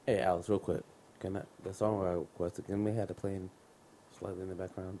Hey, Alex, real quick. The song I requested, can we have to play slightly in the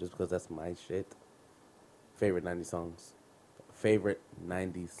background? Just because that's my shit. Favorite 90s songs. Favorite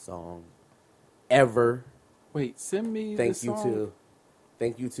 90s song ever. Wait, send me Thank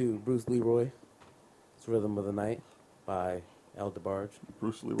you to Bruce Leroy. It's Rhythm of the Night by El DeBarge.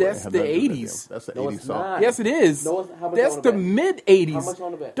 Bruce Leroy. That's the 80s. That's the 80s song. Not. Yes, it is. No, that's the mid 80s. How much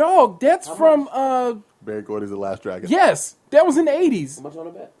on the bet? Dog, that's from Barry Gordy's The Last Dragon. Yes, that was in the 80s. How much on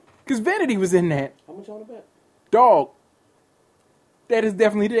the bet? Because Vanity was in that. How much on the bet? Dog, that is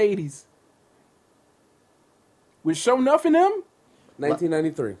definitely the 80s. With Show Nuff in them?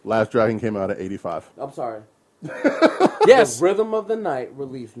 1993. Last Dragon came out at 85. I'm sorry. Yes. The Rhythm of the Night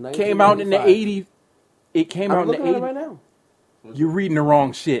released 1995. Came out in the 80s. It came out in the 80s. I'm looking at it right now. You're reading the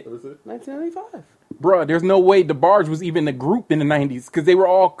wrong shit. 1995. Bruh, there's no way DeBarge was even a group in the 90s because they were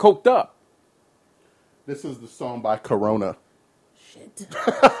all coked up. This is the song by Corona. Shit.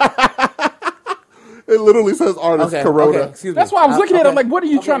 It literally says artist Corona. Okay, excuse me. That's why I was looking at it. I'm like, what are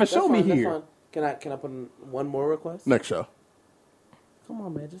you trying to show me fine, here? Can I put in one more request? Next show. Come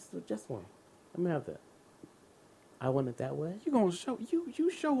on, man. Just one. Let me have that. I want it that way. You gonna show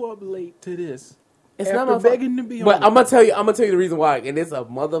you show up late to this. It's after not begging to be on. But I'm gonna tell you the reason why, and it's a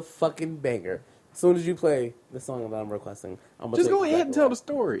motherfucking banger. As soon as you play the song that I'm requesting, I'm gonna just go ahead and tell the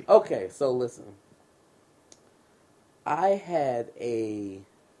story. Okay, so listen. I had a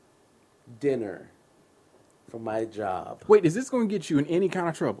dinner for my job. Wait, is this going to get you in any kind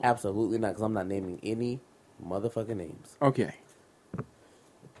of trouble? Absolutely not, because I'm not naming any motherfucking names. Okay.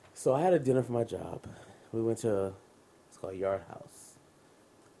 So I had a dinner for my job. We went to, it's called Yard House.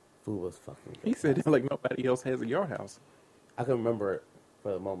 Food was fucking good. He said it like nobody else has a Yard House. I can remember it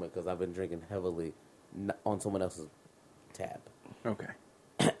for the moment because I've been drinking heavily on someone else's tab. Okay.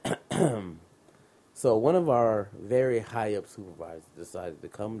 So one of our very high up supervisors decided to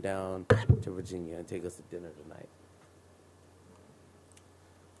come down to Virginia and take us to dinner tonight.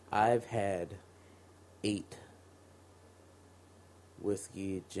 I've had 8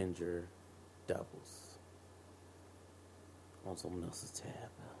 whiskey ginger doubles on someone else's tab.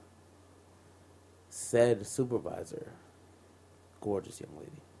 Said supervisor, gorgeous young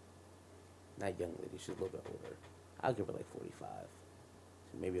lady. Not young lady, she's a little bit older. I'll give her like 45,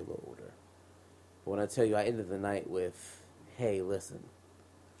 maybe a little older. But when I tell you I ended the night with, hey, listen,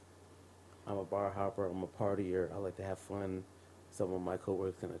 I'm a bar hopper, I'm a partier, I like to have fun. Some of my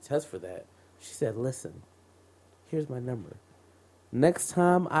coworkers can attest for that. She said, listen, here's my number. Next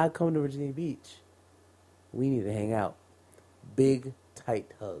time I come to Virginia Beach, we need to hang out. Big,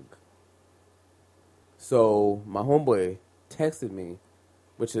 tight hug. So my homeboy texted me,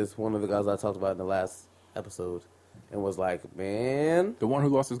 which is one of the guys I talked about in the last episode, and was like, man. The one who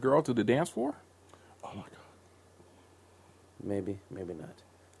lost his girl to the dance floor? Oh, my God. Maybe not.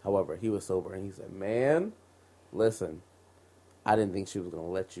 However, he was sober, and he said, man, listen, I didn't think she was going to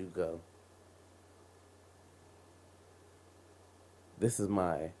let you go. This is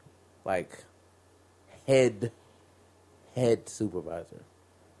my, head supervisor.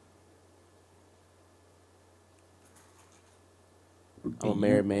 I'm a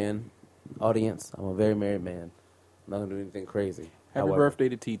married man. Audience, I'm a very married man. I'm not going to do anything crazy. Happy birthday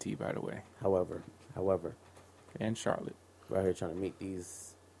to TT, by the way. However. And Charlotte. We're out here trying to make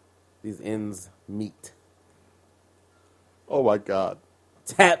these ends meet. Oh, my God.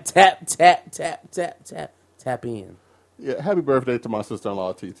 Tap, tap, tap, tap, tap, tap. Tap in. Yeah, happy birthday to my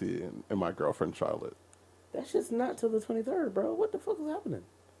sister-in-law, TT, and my girlfriend, Charlotte. That shit's not till the 23rd, bro. What the fuck is happening?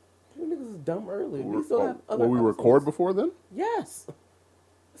 You niggas is dumb early. We still have other Will we episodes. record before then? Yes.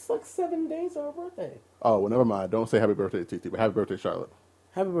 It's like 7 days to our birthday. Oh, well, never mind. Don't say happy birthday to TT, but happy birthday, Charlotte.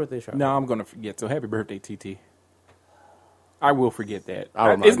 Happy birthday, Charlotte. No, I'm going to forget. So happy birthday, TT. I will forget that.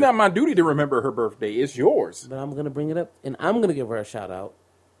 I It's not my duty to remember her birthday. It's yours. But I'm going to bring it up, and I'm going to give her a shout-out.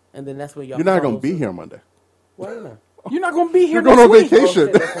 And then that's where y'all... You're not going to be here Monday. Why not? You're not going to be here You're going on week. vacation.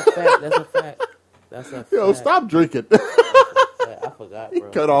 Okay, that's a fact. That's a fact. That's a fact. Yo, stop drinking. I forgot, He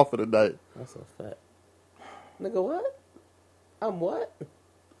bro. cut off for the night. That's a fact. Nigga, what? I'm what?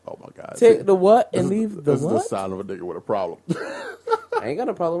 Oh, my God. Take the what and leave the This is the what? sound of a nigga with a problem. I ain't got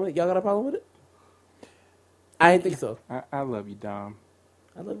no problem with it. Y'all got a problem with it? I ain't think so. I love you, Dom.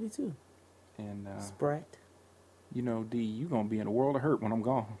 I love you too. And, Sprat. you know, D, you going to be in a world of hurt when I'm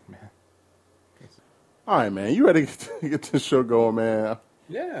gone, man. All right, man. You ready to get this show going, man?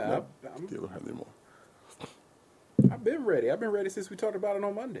 Yeah. Deal with her anymore. I've been ready. I've been ready since we talked about it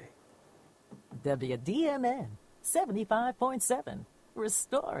on Monday. WDMN 75.7,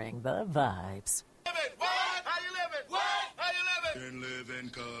 restoring the vibes. What? How you living? What? How you living? Live in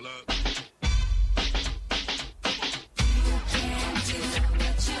color. You can do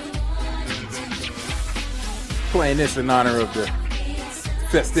what you Playing this in honor of the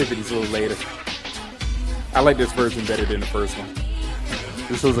festivities a little later. I like this version better than the first one.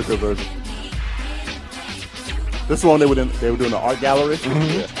 This was a good version. This is the one they were doing the art gallery.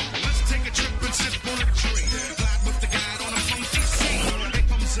 Mm-hmm. Yeah.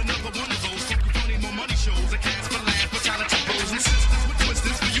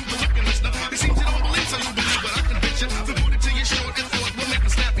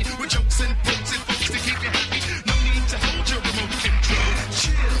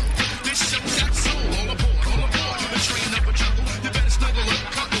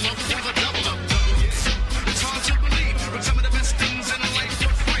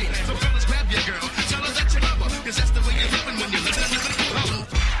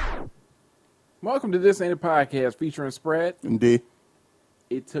 Welcome to This Ain't a Podcast featuring Sprat. Indeed.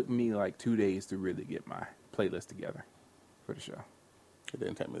 It took me like 2 days to really get my playlist together for the show. It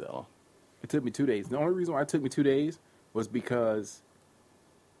didn't take me that long. It took me 2 days. The only reason why it took me 2 days was because,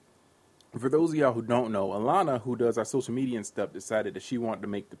 for those of y'all who don't know, Alana, who does our social media and stuff, decided that she wanted to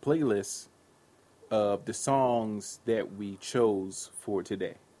make the playlist of the songs that we chose for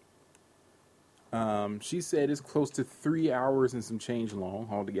today. She said it's close to 3 hours and some change long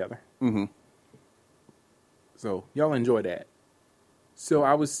altogether. Mm-hmm. So y'all enjoy that. So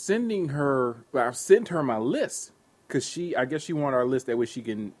I sent her my list because I guess she wanted our list that way she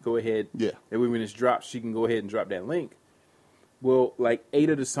can go ahead. Yeah. That way when it's dropped, she can go ahead and drop that link. Well, like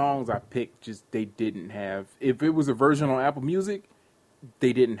 8 of the songs I picked, they didn't have. If it was a version on Apple Music,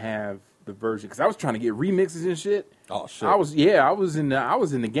 they didn't have the version because I was trying to get remixes and shit. Oh shit! I was in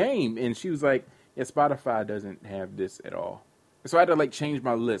the game, and she was like, "Yeah, Spotify doesn't have this at all." So I had to like change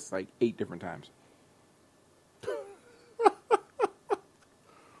my list like 8 different times.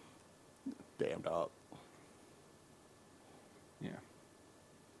 Damn dog. Yeah.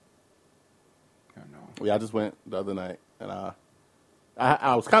 I know. Yeah, I just went the other night, and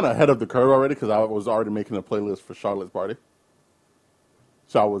I was kind of ahead of the curve already because I was already making a playlist for Charlotte's party.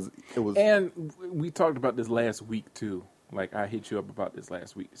 So it was. And we talked about this last week too. Like I hit you up about this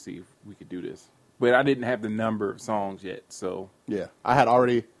last week to see if we could do this, but I didn't have the number of songs yet. So yeah, I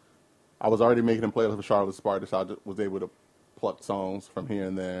was already making a playlist for Charlotte's party, so I just was able to pluck songs from here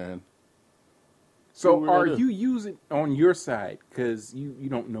and there. And so are you using on your side, because you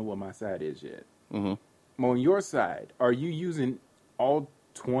don't know what my side is yet. Mm-hmm. On your side, are you using all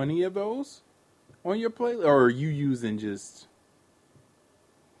 20 of those on your playlist, or are you using just...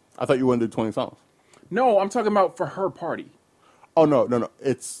 I thought you wanted to do 20 songs. No, I'm talking about for her party. Oh, no.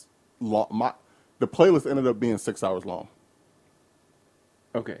 It's long. The playlist ended up being 6 hours long.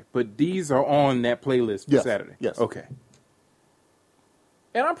 Okay, but these are on that playlist for Saturday? Yes. Okay.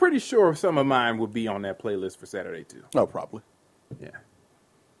 And I'm pretty sure some of mine would be on that playlist for Saturday, too. Oh, probably. Yeah.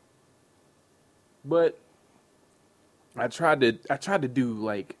 But I tried to do,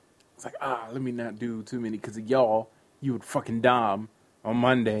 like, it's like, let me not do too many, because of y'all, you would fucking Dom on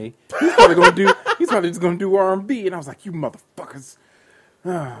Monday. He's probably just going to do R&B. And I was like, you motherfuckers.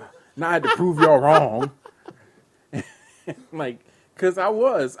 Now I had to prove y'all wrong. Like, because I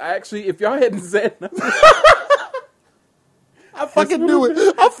actually, if y'all hadn't said nothing. I fucking do it.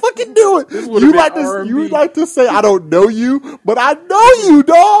 You like to say I don't know you, but I know you,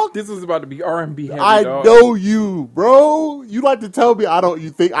 dog. This was about to be R&B heavy, I dog. know you, bro. You like to tell me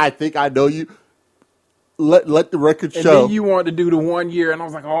I think I know you. Let the record show. And then you wanted to do the 1 year, and I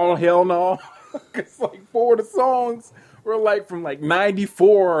was like, oh, hell no. Because like 4 of the songs were like from like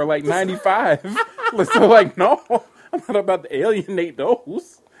 94 or like 95. So like, no, I'm not about to alienate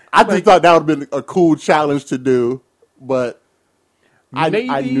those. I just thought that would have been a cool challenge to do, but I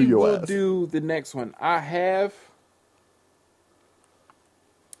knew your we'll ass. Do the next one. I have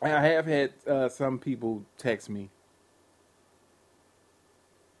had some people text me.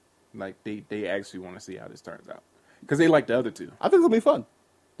 Like, they actually want to see how this turns out. Because they like the other two. I think it'll be fun.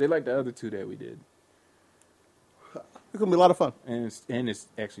 They like the other two that we did. It's going to be a lot of fun. And it's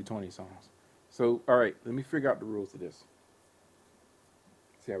actually 20 songs. So, all right, let me figure out the rules of this.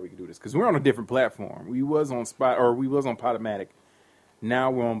 See how we can do this. Because we're on a different platform. We was on Podomatic.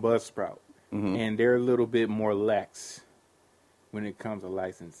 Now we're on Buzzsprout. Mm-hmm. And they're a little bit more lax when it comes to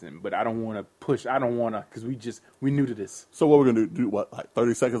licensing. But I don't want to push. I don't want to, because we new to this. So what we're going to do, what, like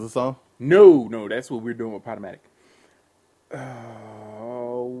 30 seconds a song? No, that's what we're doing with Podomatic.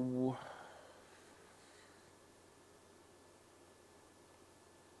 Oh.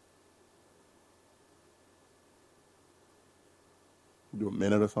 Do a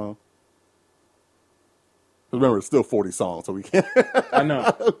minute a song? Remember, it's still 40 songs, so we can't. I know.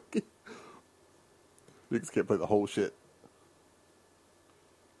 Niggas can't play the whole shit.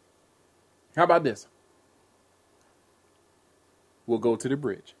 How about this? we'll go to the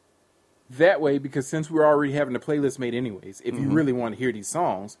bridge. That way, because since we're already having the playlist made anyways, if you really want to hear these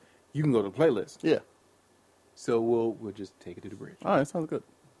songs, you can go to the playlist. Yeah. So we'll just take it to the bridge. All right, sounds good.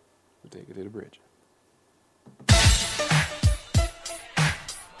 We'll take it to the bridge.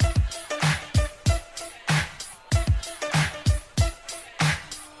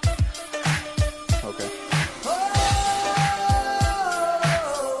 Okay.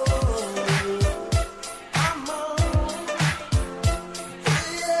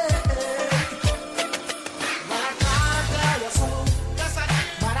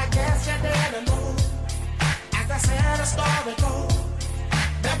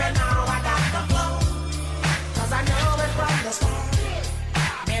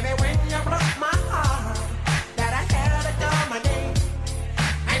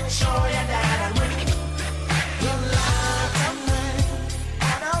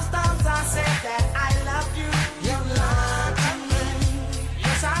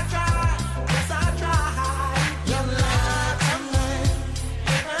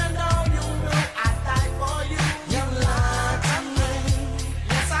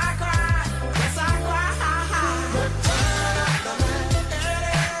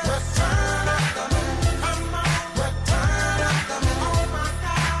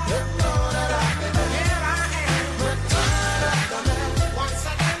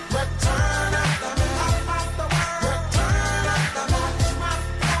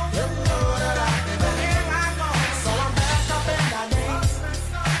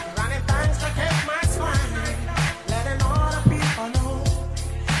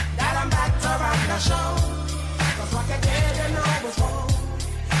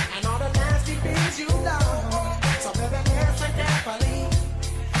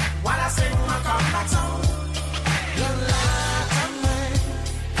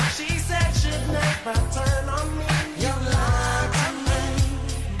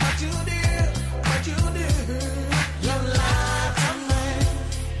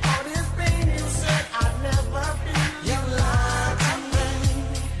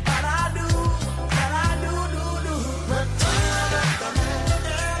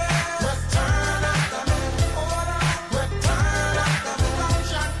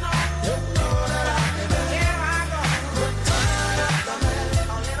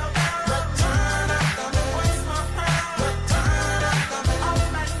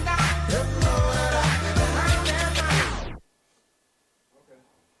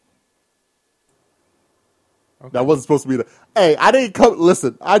 That wasn't supposed to be the. Hey, I didn't come.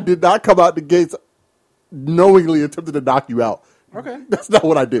 Listen, I did not come out the gates knowingly attempting to knock you out. Okay. That's not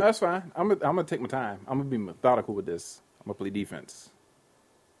what I did. That's fine. I'm gonna take my time. I'm gonna be methodical with this. I'm gonna play defense.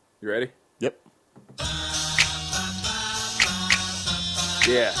 You ready? Yep.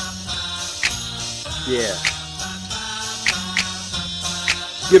 Yeah. Yeah.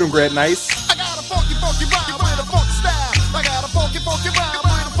 Get him, Grad Nice. I got a funky rhyme with a funky style. I got a funky rhyme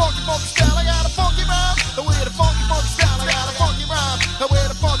with a funky style. I got a funky rhyme with a funky style. I got a funky rhyme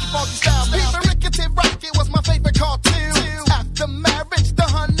with a funky style. People Rickety Rocket was my favorite cartoon. After marriage, the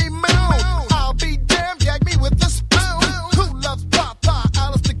honeymoon. I'll be damned, gag me with the spoon. Who loves Papa,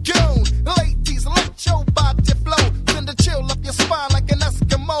 Alice the Goon? Ladies, let your body flow. Send a chill up your spine like an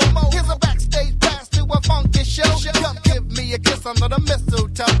Eskimo. Here's a backstage pass to a funky show. Come give me a kiss under the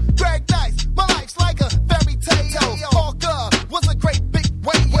mistletoe. Greg Nice, my life's like a fairy tale. Parker was a great big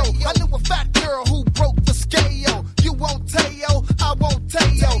whale. I knew a fat girl who broke the scale. You won't tell, I won't tell.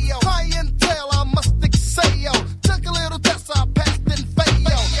 Clientele, I must excel. Took a little test, I passed and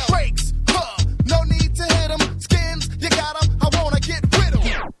failed. Breaks, no need to hit 'em. Skins, you got 'em, I wanna get rid of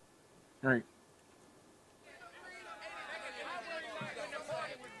 'em. All right.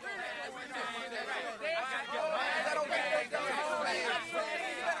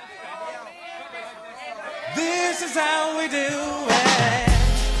 This is how we do it.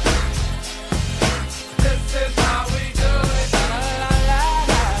 This is how we do it. La la la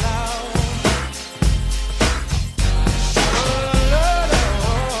la la. La la la.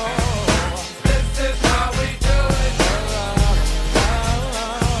 This is how we do it. La la la.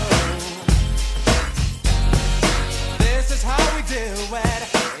 This is how we do it.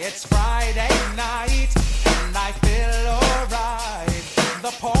 It's Friday night and I feel alright.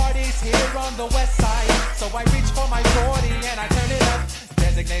 The party's here on the west side. So I reach for my 40 and I turn it up.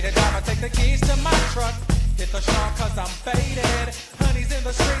 Designated driver, take the keys to my truck. Hit the shop cause I'm faded. Honey's in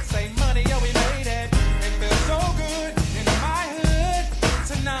the streets, say money, yo, we made it. It feels so good in my hood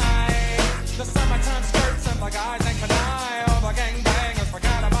tonight. The summertime skirts and the guys ain't benign. All the gangbangers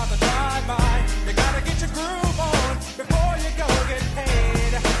forgot about the drive-by. You gotta get your groove on before you go get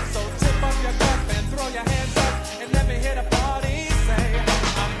paid. So tip up your cup and throw your hands up and let me hear the party say.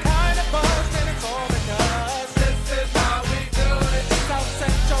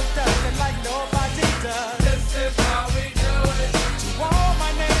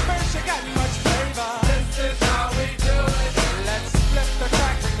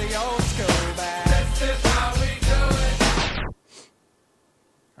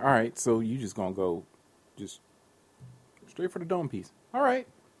 right, so you just gonna go just straight for the dome piece. All right.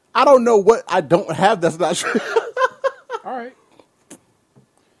 I don't know what I don't have that's not true. All right.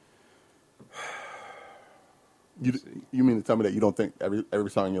 You mean to tell me that you don't think every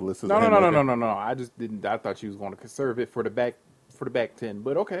song on your list is No. a handmaker? No. I just didn't. I thought you was going to conserve it for the back 10.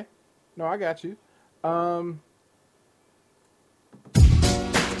 But okay. No, I got you.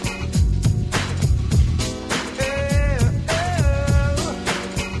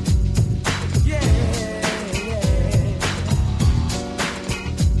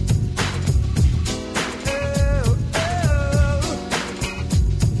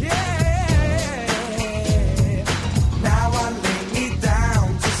 Now I lay me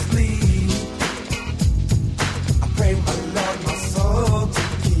down to sleep. I pray my Lord my soul to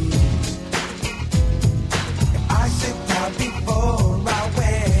keep. If I should die before I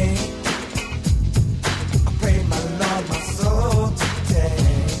wake, I pray my Lord my soul to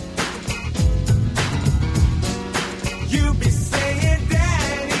take. You be saying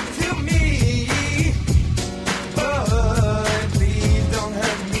daddy to me, but please don't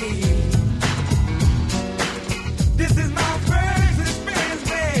hurt me. This is my first experience,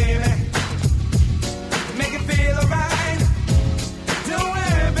 baby. Make it feel alright. Don't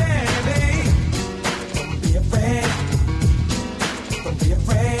worry, baby. Don't be afraid. Don't be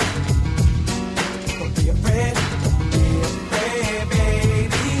afraid. Don't be afraid. Don't be afraid,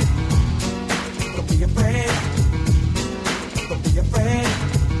 baby. Don't be afraid. Don't be afraid.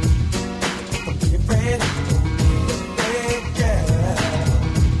 Don't be afraid. Don't be afraid, girl.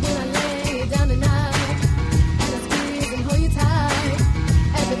 When I lay you down tonight and I squeeze and hold you tight,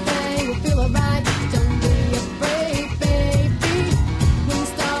 everything will feel alright. Don't be afraid, baby. When you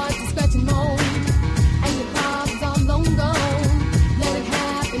start to scratch and moan and your problems all long gone, let it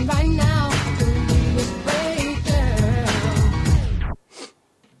happen right now. Don't be afraid, girl.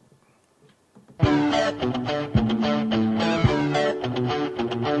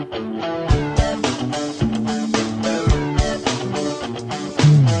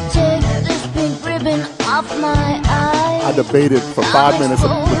 Take this pink ribbon off my eye. I debated for 5 minutes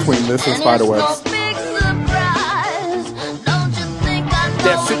between this and Spiderwebs.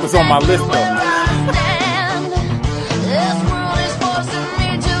 That shit was on my list, though.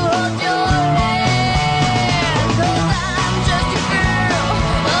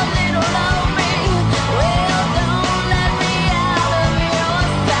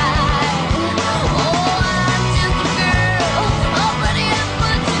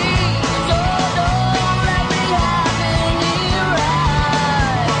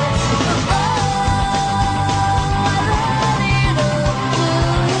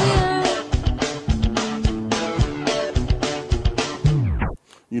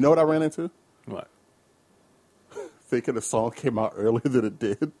 You know what I ran into? What? Thinking the song came out earlier than it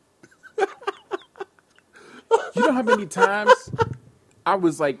did. You know how many times I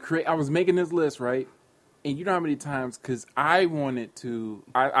was like, I was making this list, right? And you know how many times, because I wanted to,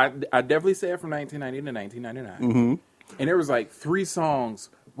 I definitely said from 1990 to 1999. Mm-hmm. And there was like 3 songs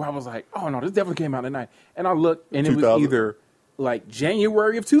where I was like, oh no, this definitely came out at night. And I looked, and it was 2000. either like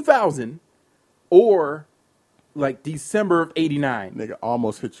January of 2000 or like December of 89. Nigga, I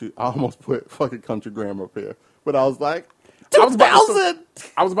almost hit you. I almost put fucking Country Grammar up here. But I was like, I was about to- 2000!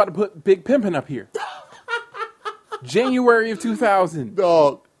 I was about to put Big Pimpin' up here. January of 2000.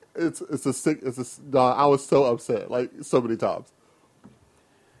 Dog, it's a sick, dog, I was so upset, like, so many times.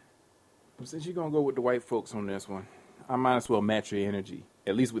 Since you're going to go with the white folks on this one, I might as well match your energy,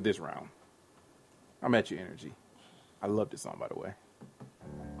 at least with this round. I'll match your energy. I love this song, by the way.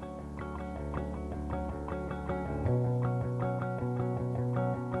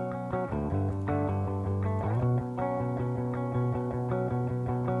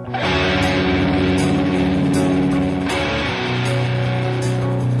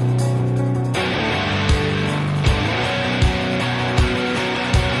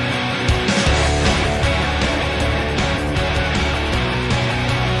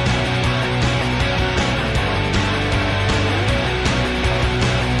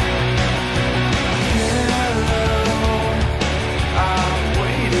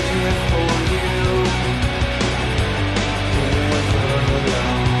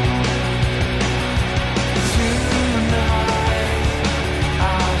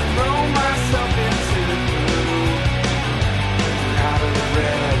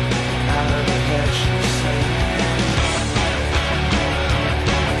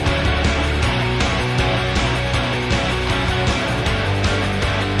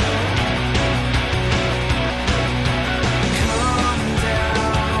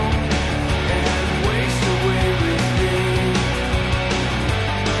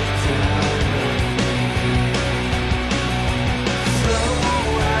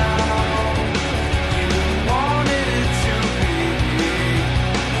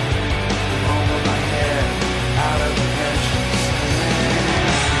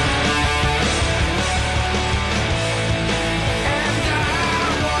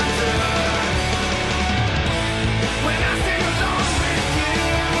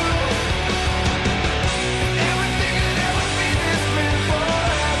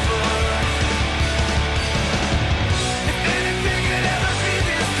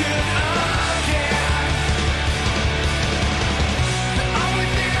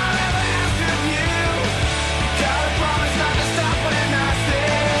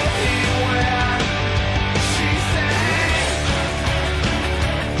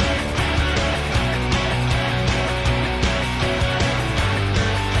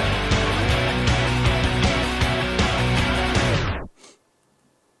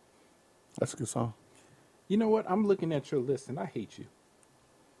 song? You know what? I'm looking at your list and I hate you.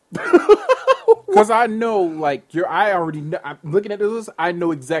 Because I know, like, I already know. I'm looking at this list. I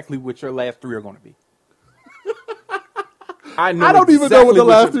know exactly what your last three are going to be. I don't even know what the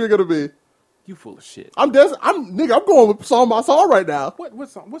last three are gonna be. You full of shit. I'm going with song by song right now. What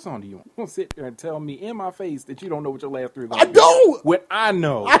song do you want? You want to sit there and tell me in my face that you don't know what your last three are going I to be? don't. When I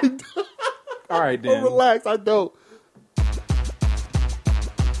know. All right, then. Relax. I don't.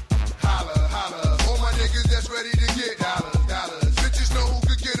 Holla, holla. All my niggas that's ready to get dollars, dollars. Bitches know who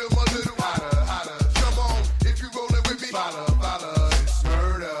could get them a little hotter, hotter. Come on, if you rollin' with me, follow, follow. It's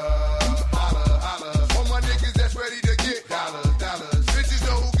murder. Holla, holla. All my niggas that's ready to get dollars, dollars. Bitches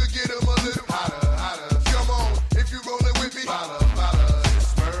know who could get them a little hotter, hotter. Come on, if you rollin' with me, follow, follow.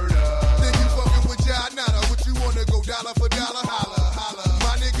 It's murder. Then you fuckin' with John Nada. What you wanna go dollar for dollar? Holla, holla.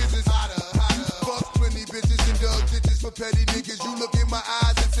 My niggas is hotter, hotter. Fuck 20 bitches and dug ditches for petty niggas. You look in my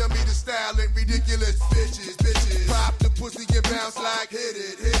eyes and tell me the style ain't ridiculous. Bitches, bitches. Pop the pussy and bounce like hit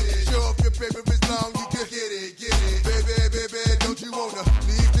it, hit it. Show if your paper is long, you can get it, get it. Baby, baby, don't you wanna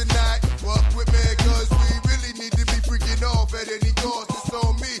leave tonight? Fuck with me, cause we really need to be freaking off at any cost. It's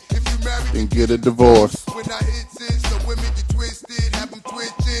on me if you marry And get a divorce. when I hit it, some women get twisted, have them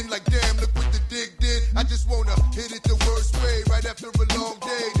twitching like damn, look what the dick did. I just wanna hit it the worst way, right after a long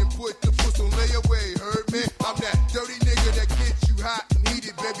day, then put the puss on layaway. Heard me? I'm that dirty nigga that gets you hot and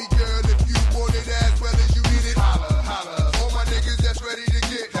heated, baby girl. If you want it as well as you need it, holla, holla. All my niggas that's ready to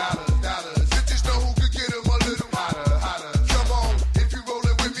get dollars, dollars. Bitches know who could get them a little hotter, hotter. Come on, if you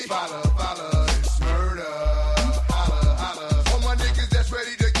rollin' with me, follow, follow. It's murder, holla, holla. All my niggas that's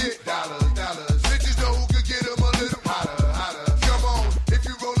ready to get dollars, dollars. Bitches know who could get them a little hotter, hotter. Come on, if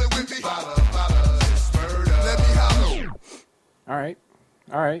you rollin' with me, follow, follow. It's murder. Let me holler. All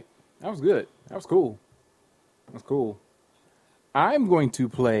right. That was good. That was cool. That's cool. I'm going to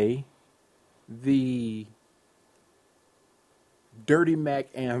play the Dirty Mac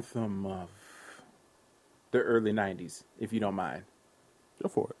anthem of the early 90s, if you don't mind. Go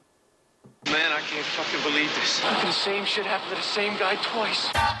for it. Man, I can't fucking believe this. The same shit happened to the same guy twice.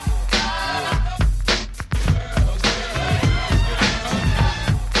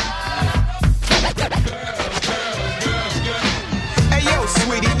 Hey yo,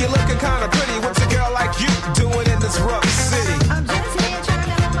 sweetie, you looking kinda pretty. What's a girl like you doing in this rough city? I'm just here trying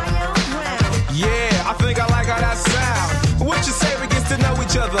to hold my own ground. Yeah, I think I like how that sound. What you say we get to know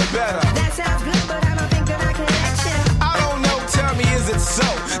each other better? That sounds good, but I don't think that I can action. I don't know, tell me, is it so?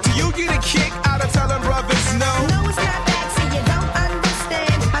 Do you get a kick out of telling brothers no? No, it's not that, see, you don't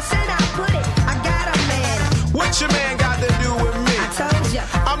understand. I said I'll put it, I got a man. What your man got to do with me? I told ya,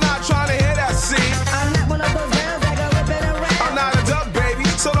 I'm not trying to hear that, see? I'm not one of those girls that go whipping around. I'm not a duck, baby,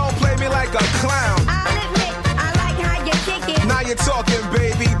 so don't play me like a clown. I'll admit, I like how you kick it. Now you're talking,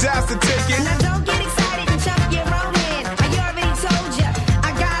 baby, that's the ticket. Now don't get excited and jump your own hand. I already told ya,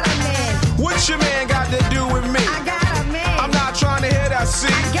 I got a man. What your man got to do with me? I got a man. I'm not trying to hear that,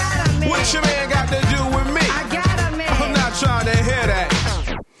 see? I got a man. What your man got to do with me? I got a man. I'm not trying to hear that.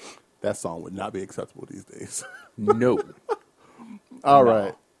 That song would not be acceptable these days. No. All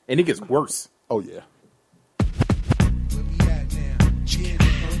right. And it gets worse. Oh, yeah.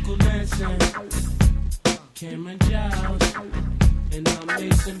 Uncle Nelson, Cameron Giles, and I'm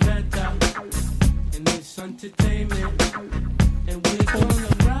Mason Beta, and it's entertainment, and we're gonna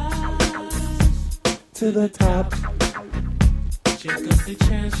rise To the top. check up the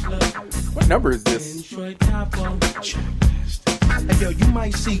Chancellor, What number is and this? Troy Capo. Hey yo, you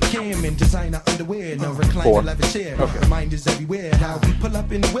might see Cam in designer underwear, no recliner Four. leather chair. Okay. Reminders everywhere. How we pull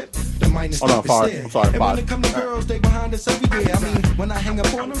up in the whip, the minus Oh, no, stop five. is there. I'm sorry, And five. when it come to girls, they behind us everywhere. I mean, when I hang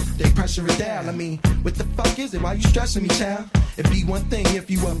up on them, they pressure it down. I mean, what the fuck is it? Why you stressing me, child? It'd be one thing if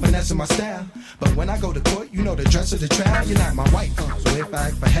you were finessing my style. But when I go to court, you know the dress of the trial. You're not my wife, so if I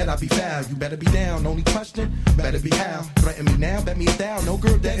act for head, I'll be foul. You better be down. Only question, better be how. Threaten me now, bet me down. No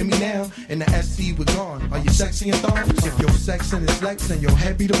girl dating me now. In the SC, we're gone. Are you sexy and thongs? If your sex and it's Lex and your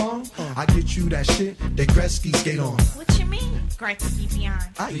head be the bomb, I get you that shit that Gretzky skate on. What you mean, Gretzky beyond?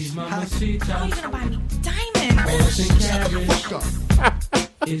 Please, Ice. Mamacita, Oh, you gonna buy me diamonds? Horse and Shut the carriage fuck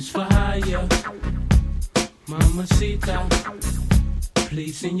up. is for hire. Mamacita,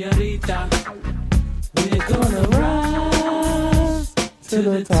 please, señorita, we're gonna rise to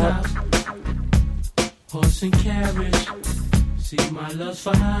the top. Horse and carriage, see my love's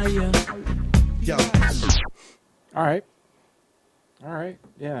for hire. Yo. All right.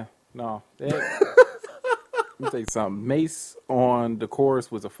 Yeah. No. Let me tell you something. Mace on the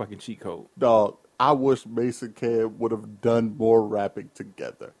chorus was a fucking cheat code. Dog, I wish Mason Cam would have done more rapping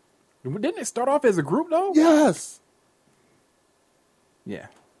together. Didn't it start off as a group, though? Yes. Yeah.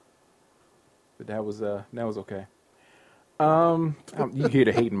 But that was okay. You hear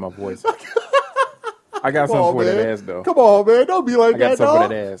the hate in my voice. I got something for that ass though. Come on, man, don't be like I got that. something dog.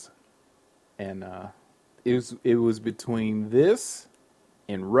 for that ass. And it was between this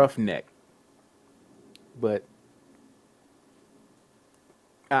and Roughneck, but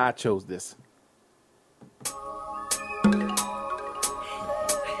I chose this.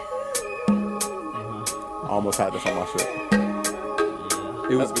 I almost had this on my shit.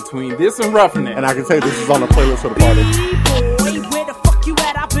 It was between this and Roughneck. And I can say this is on the playlist for the party. Boy, where the fuck you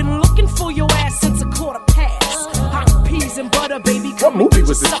at? I've been looking for your ass since a quarter past. Hot peas and butter, baby. What movie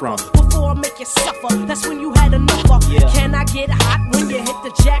was this from? Before I make you suffer, that's when you had enough of. Yeah. Can I get hot when you hit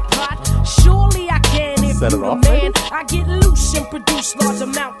the jackpot? Surely I can if Set you it the off, man. I get loose and produce large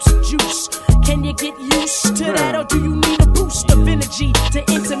amounts of juice. Can you get used to that, or do you need a boost of energy to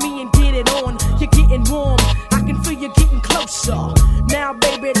enter me and get it on? You're getting warm, I can feel you getting closer. Now,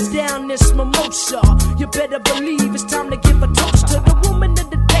 baby, it's down this mimosa. You better believe it's time to give a toast to the woman of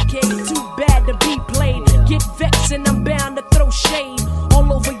the decade. Too bad to be played. Get vexed and I'm bound to throw shade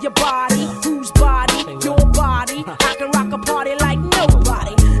all over your body. Whose body? Your body. I can rock a party like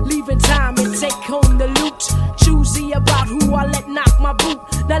nobody. Leaving time and take home the loot. Choosy about who I let knock my boot.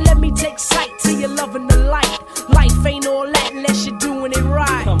 Now let me take sight till you're loving the light. Life ain't all that unless you're doing it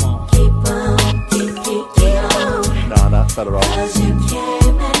right. Come on. Keep on, keep on. Nah, not set it off. 'Cause you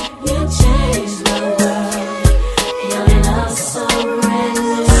came and you changed the world. Your love so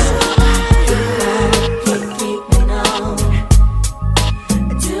endless. Keep on.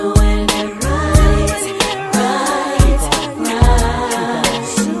 Doing it right.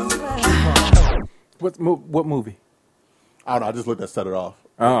 What movie? I don't know. I just looked at Set It Off.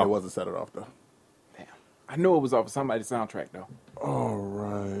 Oh. It wasn't Set It Off, though. Damn. I know it was off of somebody's soundtrack, though. All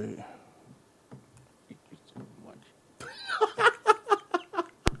right.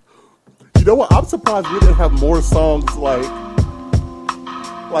 You know what? I'm surprised we didn't have more songs like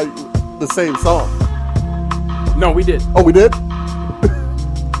the same song. No, we did. Oh, we did?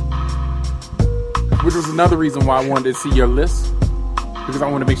 Which was another reason why I wanted to see your list. Because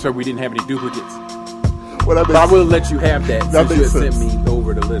I wanted to make sure we didn't have any duplicates. Well, that But I makes, will let you have that, That since you had makes sent sense. me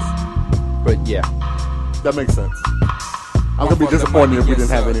over the list. But yeah. that makes sense. I'm going to be disappointed if we didn't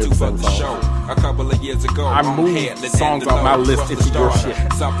have any of the same songs. A couple of years ago, I moved songs off my list into your shit.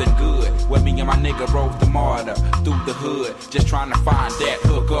 Something good. Where me and my nigga rode the martyr through the hood, just trying to find that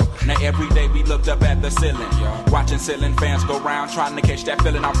hook up. Now every day we looked up at the ceiling, watching ceiling fans go round, trying to catch that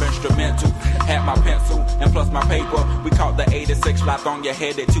feeling. I'm instrumental. Had my pencil and plus my paper. We caught the 86 lot on your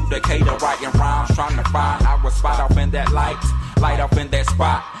head to Decatur, writing rhymes, trying to find our spot off in that light off in that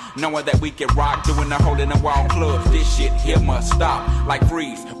spot. Knowing that we can rock, doing the hole in the wall clubs. This shit here must stop. Like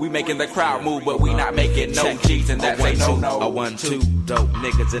freeze, we making the crowd move, but we not making no G's, and that's a no-no. A 1-2, dope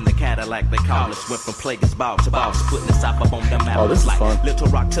niggas in the Cadillac, they call us. Went from players ball to boss, putting the stop up on them Oh, this apples is like fun. Little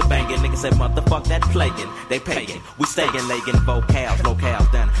Rock to banging. Niggas said, motherfuck that plaguing. They paying, we staying, legging vocals,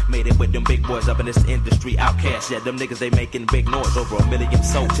 locales done. Made it with them big boys up in this industry, outcasts. Yeah, them niggas, they making big noise, over 1 million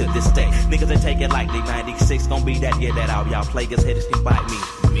sold to this day. Niggas, they take it like they 96, gon' be that year that out. Y'all players, hitters can bite me.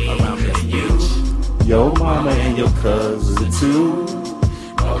 Around this bitch. Your mama and your cousin too.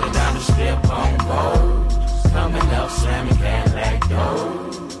 Rolling down the strip on boats. Coming up, slamming Cadillac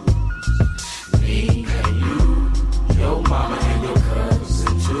doors. Me and you, your mama and your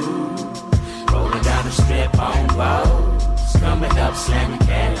cousin too. Rolling down the strip on boats. Coming up, slamming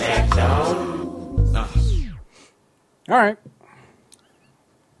Cadillac doors. All right.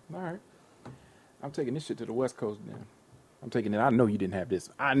 I'm taking this shit to the West Coast now. I'm taking it. I know you didn't have this.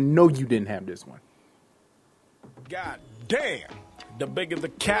 I know you didn't have this one. God damn. The bigger the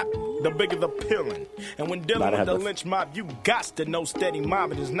cap, the bigger the pillin'. And when dealing Might with have the this. lynch mob, you got to know steady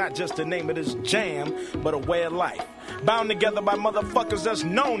mobbing is not just the name of this jam, but a way of life. Bound together by motherfuckers that's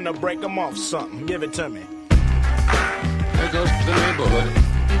known to break them off something. Give it to me. There goes the neighborhood.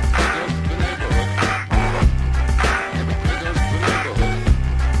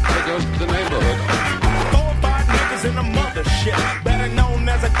 There goes the neighborhood. 4 or 5 niggas in the mothership, better known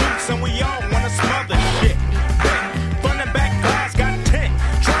as a dukes, and we all wanna smother shit. Front and back guys got 10,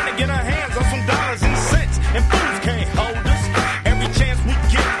 trying to get our hands on some dollars and cents, and fools can't hold us. Every chance we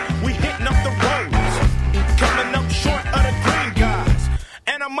get, we hitting up the roads, coming up short of the green guys.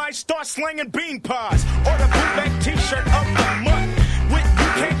 And I might start slinging bean pies, or the bootleg t-shirt of the month, with you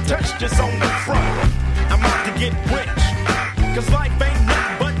can't touch this on the front. I'm out to get rich, cause life ain't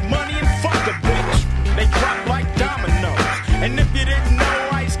nothing but money and fuck a bitch. They drop like dominoes, and if you didn't know,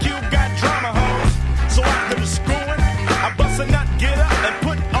 Ice Cube got drama hoes. So after the screwing, I bust a nut, get up, and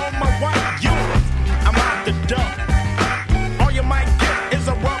put on my white unit. I'm out the door. All you might get is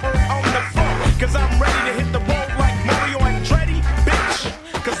a rubber on the front,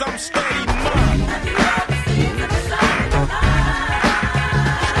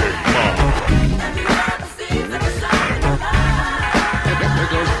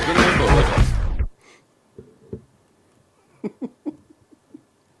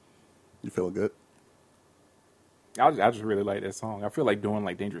 you feeling good? I just really like that song. I feel like doing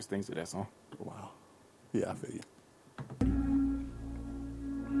like dangerous things to that song. Wow. Yeah, I feel you.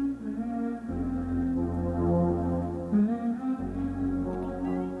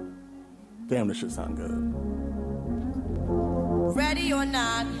 Damn, this shit sound good. Ready or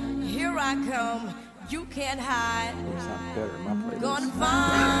not, here I come. You can't hide. Sound better in my playlist. Gonna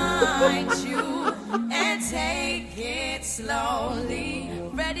find you and take it slowly.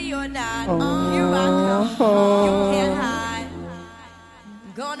 Ready or not, here I come. You can't hide.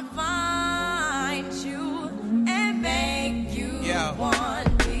 Gonna find you and make you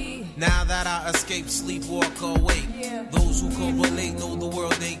want me. Now that I escape, sleep, walk awake. Those who come relate know the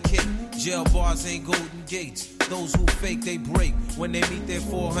world ain't kick. Jail bars ain't golden gates. Those who fake, they break. When they meet their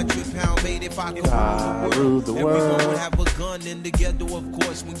 400-pound mate, if I could rule the world, everyone would have a gun in the ghetto, of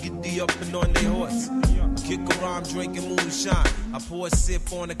course. When get the up and on their horse. Kick around drinking moonshine. I pour a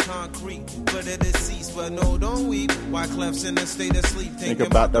sip on the concrete for the deceased, but no, don't weep. Why Clef's in a state of sleep? Think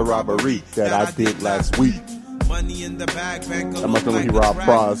about the robbery that I did last week. Money in the bag, bank That must have when he robbed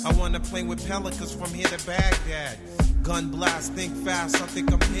Bras. I wanna play with pelicans from here to Baghdad. Gun blast, think fast, I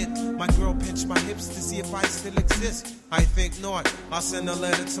think I'm hit. My girl pinched my hips to see if I still exist. I think not. I'll send a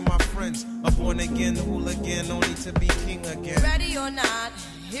letter to my friends. A born again hooligan, only to be king again. Ready or not,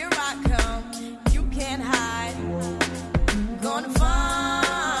 here I come. You can't hide. Gonna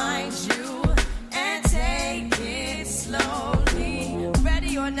find you and take it slowly.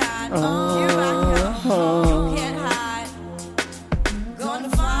 Ready or not, here I come. You can't hide. Gonna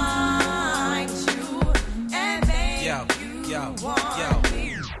find you and make you want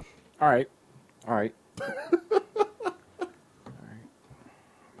me. All right.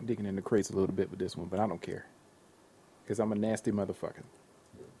 I'm digging in the crates a little bit with this one, but I don't care. Because I'm a nasty motherfucker.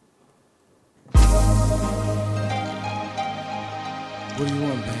 What do you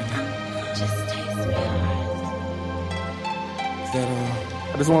want, baby? Just taste me hard. Is that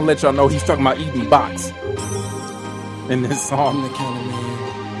all? I just want to let y'all know he's talking about eating box in this song. I'm the kind of man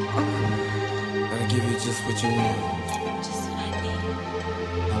that'll give you just what you want. Just what I need.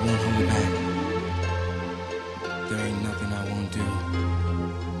 I won't hold you back. There ain't nothing I won't do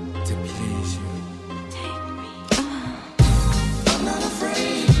to please you. Take me. I'm not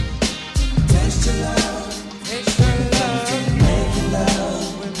afraid. Taste your love. Taste your love. Making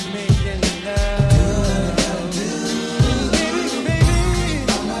love. We're making love. Do what I gotta do. Baby.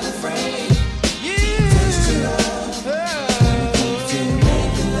 I'm not afraid. Yeah. Taste your love.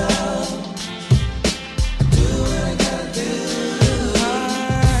 Making love. Do what I gotta do.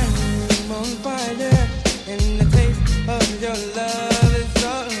 I'm on fire, and the taste of your love is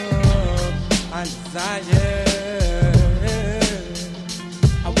all I desire.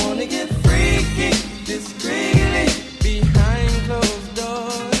 I wanna get freaky, discreetly, behind closed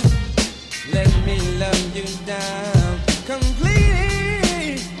doors. Let me love you down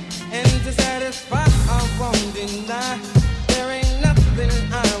completely, and to satisfy I won't deny. There ain't nothing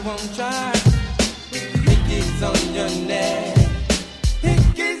I won't try. Hickeys on your neck,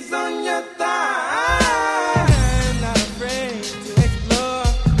 hickeys on your thigh. Not afraid to explore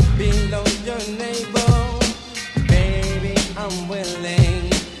below your navel. Baby, I'm willing.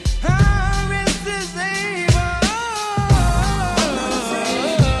 I'm irresistible. I'm not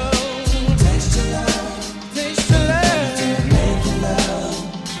afraid. Taste your love. Taste your love. Making love.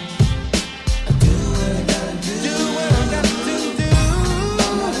 I do what I gotta do. Do what I got to do.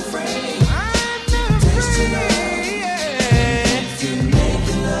 I'm not afraid. I'm not afraid. Taste your love. To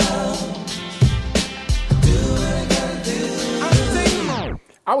making love. Do what I gotta do. I'm taking more.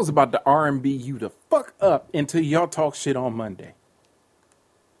 I was about to R&B you the fuck up until y'all talk shit on Monday.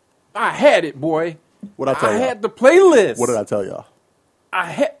 I had it, boy. What I tell I y'all? had the playlist. What did I tell y'all?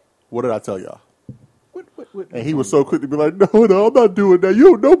 What did I tell y'all? What? And he was so quick to be like, no, I'm not doing that.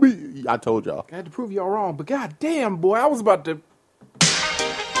 You don't know me. I told y'all. I had to prove y'all wrong, but goddamn, boy, I was about to.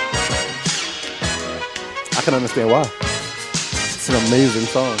 I can understand why. It's an amazing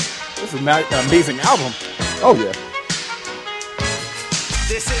song. This is an amazing album. Oh, yeah.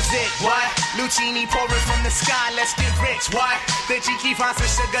 This is it, what? Lucini pouring from the sky, let's get rich, what? The cheeky finds the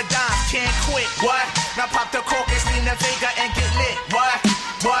sugar dimes, can't quit, what? Now pop the cork and steam the Vega and get lit, what?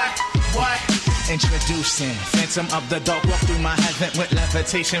 And Introducing Phantom of the Dark. Walk through my heaven with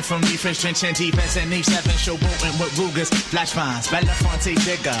levitation from defense, drenching defense and Eve 7. Showboating with Rugers, flash vines, Belafonte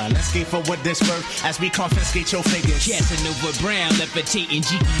Digger. Let's get for what this worth as we confiscate your figures. Casanova Brown, levitating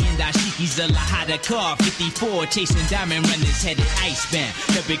Jiki and Ashiki's a Lahada car. 54, chasing diamond runners headed icebound.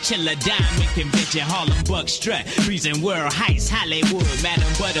 The big chiller diamond convention, Harlem Buck strut. Freezing world heights, Hollywood, Madam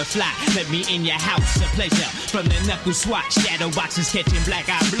Butterfly. Let me in your house, a pleasure. From the knuckle swatch, shadow boxes catching black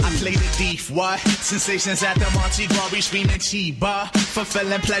eye blue. I play the thief, what? Sensations at the Monte Glory, screaming Chiba.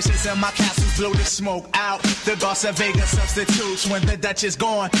 Fulfilling pleasures in my castles, blow the smoke out. The Garza Vega substitutes when the Dutch is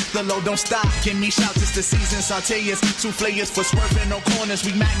gone. The low don't stop, give me shouts, it's the season. Sauteas, souffleurs for swerving, no corners.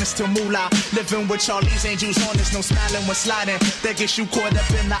 We magnets to moolah. Living with Charlie's Angels on us, no smiling when sliding. That gets you caught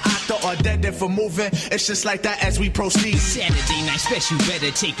up in the octa or dead for moving. It's just like that as we proceed. Saturday night special,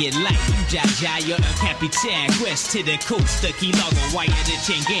 better take it light. You Jaja, you're a Capitan. Quest to the coast, the key logo, wire the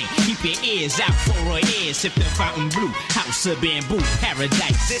chain gang. Keep your ears out for our ears. Sip the fountain blue, house of bamboo,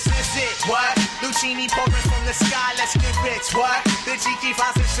 paradise. This is it, what? Lucini pouring from the sky, let's get rich, what? The Jiki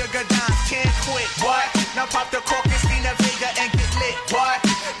finds and sugar dimes, can't quit, what? Now pop the cork and Stina Vega and get lit, what?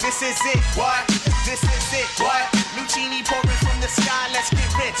 This is it, what? This is it, what? Lucini pouring from the sky, let's get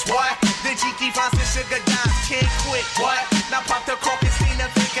rich, what? The Jiki finds and sugar dimes, can't quit, what? Now pop the cork and Stina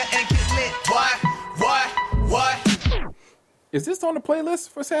Vega and get lit, what? Is this on the playlist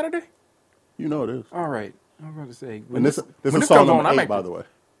for Saturday? You know it is. All right. I'm about to say. And this is song number 8, by the way.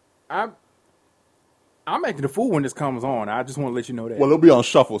 I'm acting a fool when this comes on. I just want to let you know that. Well, it'll be on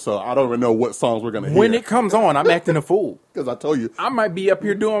shuffle, so I don't even know what songs we're going to hear. When it comes on, I'm acting a fool. Because I told you. I might be up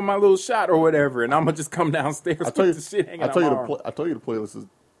here doing my little shot or whatever, and I'm going to just come downstairs with the shit hanging out my arm. I told you the playlist is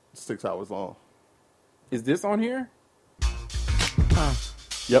 6 hours long. Is this on here?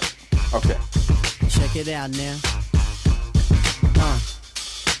 Yep. Okay. Check it out now.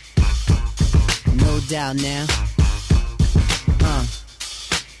 No doubt now.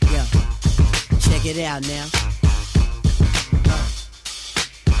 Yeah. Check it out now.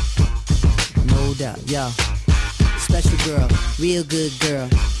 No doubt, yo. Special girl, real good girl.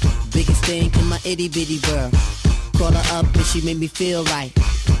 Biggest thing in my itty bitty world. Call her up and she made me feel right.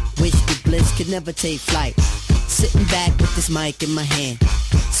 Wish the bliss could never take flight. Sitting back with this mic in my hand.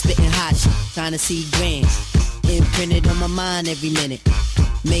 Spitting hot shit, trying to see grand. Imprinted on my mind every minute.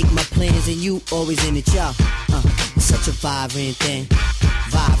 Make my plans and you always in it, y'all. It's such a vibrant thing.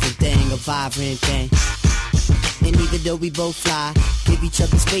 Vibrant thing, a vibrant thing. And even though we both fly, give each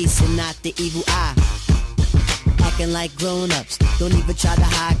other space and not the evil eye. Acting like grown-ups, don't even try to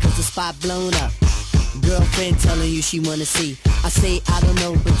hide cause the spot blown up. Girlfriend telling you she wanna see. I say I don't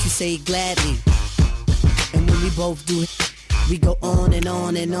know, but you say gladly. And when we both do it, we go on and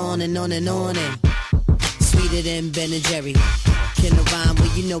on and on and on and on and sweeter than Ben and Jerry. Can I rhyme?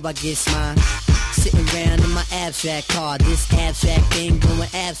 Well, you know I get mine. Sitting around in my abstract car. This abstract thing going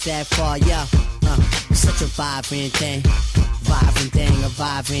abstract far, yeah. It's such a vibrant thing. Vibrant thing, a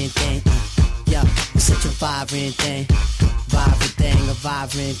vibrant thing. Yeah, it's such a vibrant thing. Vibrant thing, a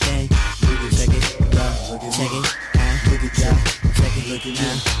vibrant thing. Check it, check it, check it, look at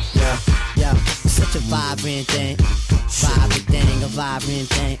me. Yeah, it's such a vibrant thing. Vibrant thing, a vibrant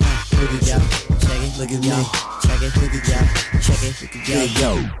thing. Check it, look at me. Check it, look at check it,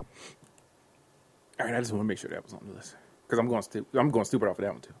 yo. All right, I just want to make sure that was on the list because I'm going stupid off of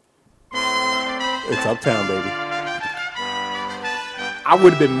that one too. It's Uptown, baby. I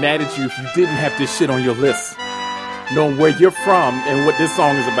would have been mad at you if you didn't have this shit on your list, knowing where you're from and what this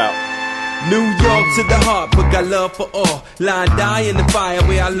song is about. New York to the heart, but got love for all. Line die in the fire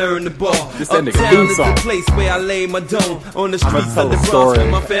where I learned the ball. Uptown is the place where I lay my dome. On the streets of the Bronx where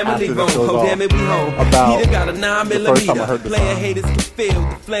my family roam. Oh damn it, we home. Heater got a 9mm. Player haters can feel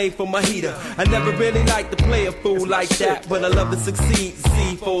the flame from my heater. I never really liked to play a fool like that, but I love to succeed.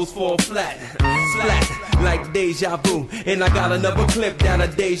 See foes fall flat. Splat like deja vu. And I got another clip down a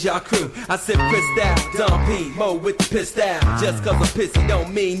deja crew. I said pissed out, Don P, Mo with the pissed out. Just cause I'm pissy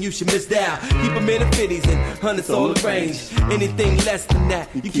don't mean you should miss that. Keep them in the 50s and hundreds all arranged. Anything less than that,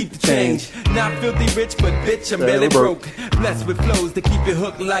 you keep the change. Not filthy rich, but bitch, I'm barely broke. Blessed with flows that keep you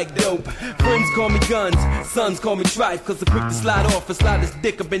hooked like dope. Friends call me guns, sons call me trife. Cause I'm quick to slide off and slide this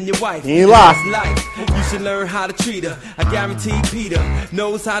dick up in your wife. He ain't lost. Life. You should learn how to treat her. I guarantee Peter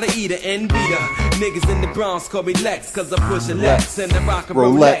knows how to eat her and beat her. Niggas in the Bronx call me Lex, cause I'm pushing Lex. And I rock a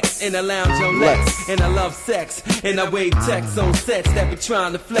Rolex. And I lounge on Lex. And I love sex. And I wave text on sets that be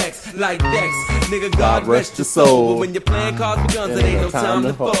trying to flex like Dex. Nigga, God rest your soul. But when you're playing cards with guns, it ain't no time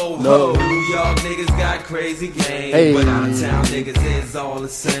to fold. No. New York niggas got crazy game. Hey. But out of town niggas is all the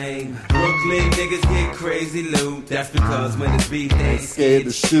same. Brooklyn niggas get crazy loot. That's because when it's beat, they ain't scared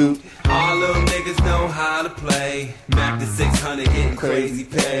to shoot. All them niggas know how to play. Mac the 600 getting crazy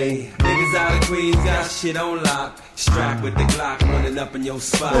pay. Niggas out of Queens got shit on lock. Strapped with the Glock running up in your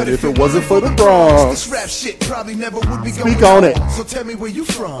spot. But if it wasn't for the Bronx, This rap shit probably never would be going speak on it. So tell me where you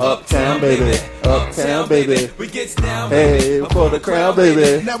from. Uptown, baby. Uptown, baby. We gets down, Hey, for the crown,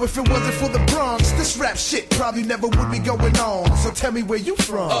 baby. Now if it wasn't for the Bronx, this rap shit probably never would be going on. So tell me where you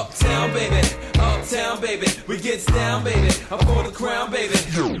from. Uptown, baby. Uptown, baby. We gets down, baby. I'm for the crown, baby.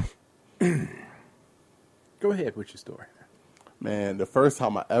 Go ahead with your story. Man, the first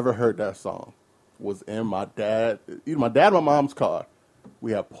time I ever heard that song was in my dad and my mom's car.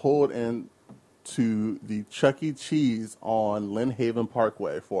 We had pulled into the Chuck E. Cheese on Lynn Haven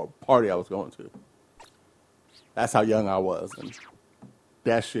Parkway for a party I was going to. That's how young I was, and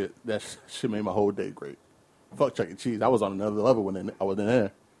that shit made my whole day great. Fuck Chuck E. Cheese. I was on another level when I was in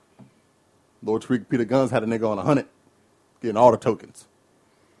there. Lord Tariq Peter Guns had a nigga on 100, getting all the tokens.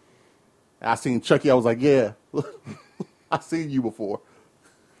 I seen Chucky. I was like, yeah, I seen you before.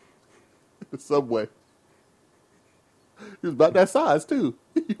 The Subway. He was about that size too.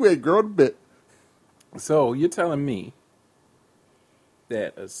 You ain't grown a bit. So you're telling me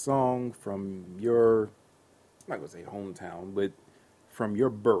that a song from your, I'm not gonna say hometown, but from your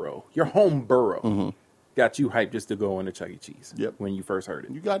borough, your home borough, got you hyped just to go into Chuck E. Cheese. Yep. When you first heard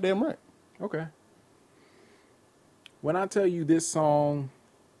it. You goddamn right. Okay. When I tell you this song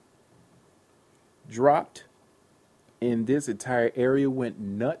dropped and this entire area went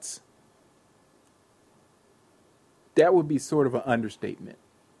nuts, that would be sort of an understatement.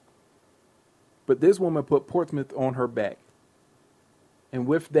 But this woman put Portsmouth on her back. And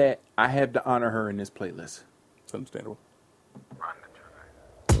with that, I have to honor her in this playlist. It's understandable.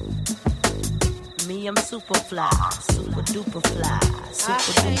 Me, I'm super fly, super duper fly,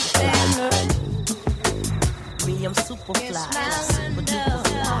 super duper fly. Me, I'm super fly, super duper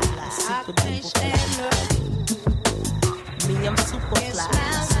fly, super duper fly. Me, I'm super fly,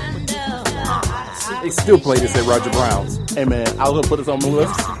 super duper fly. They still play this at Roger Brown's. Hey man, I was gonna put this on my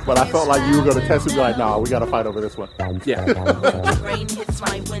list, but I felt like you were gonna test me. Be like, nah, we gotta fight over this one. Yeah. Rain hits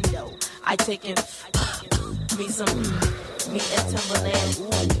my window. I take in me some me and Timberland.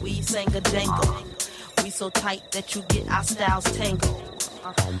 Ooh, we sang a jangle. We so tight that you get our styles tangled.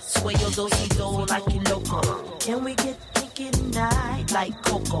 Sway your do-si-do like you loco. Can we get kinky tonight like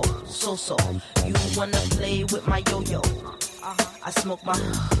Coco? So. You wanna play with my yo-yo? I smoke my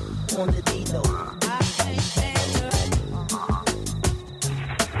on the D-Lo.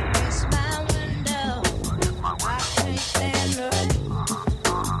 It's my window. I can't stand it.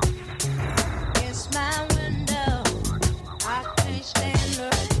 It's my window. I can't stand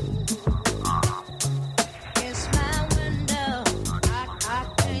it. It's my window. I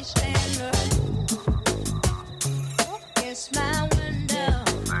can't stand it. It's my window.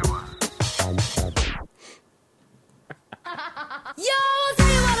 Yo, I'll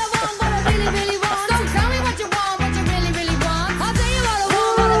tell you what I want, what I really, really want. So tell me what you want, what you really, really want. I'll tell you what I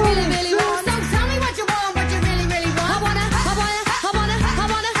want, what I really, really want. So tell me what you want, what you really, really want. I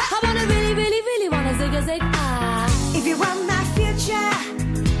wanna really, really, really wanna zig a zig ah. If you want my future,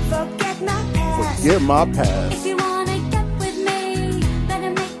 forget my past. Forget my past. If you wanna get with me,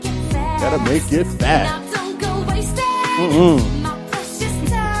 better make it fast. Gotta make it fast. Now don't go wasting my precious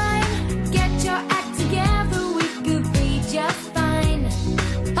time. Get your act together, we could be just fine.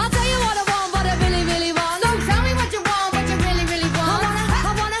 I'll tell you what I want, what I really, really want. So tell me what you want, what you really, really want.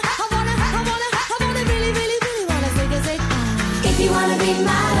 I wanna really, really, really wanna zig a zig ah. If you wanna be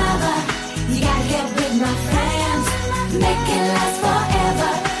my lover, you gotta get with my friends. Make it last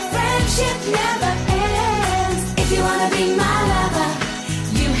forever. Friendship never ends. If you wanna be my lover,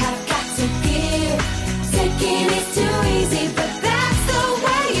 you have got to give. Taking is too easy, but that's the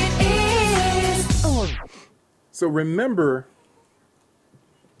way it is. So remember,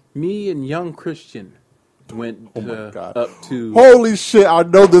 me and young Christian went up to Holy shit, I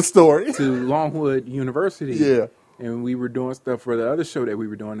know this story. to Longwood University. Yeah. And we were doing stuff for the other show that we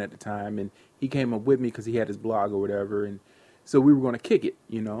were doing at the time, and he came up with me because he had his blog or whatever, and so we were going to kick it,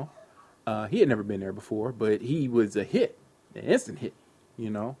 you know. He had never been there before, but he was a hit, an instant hit,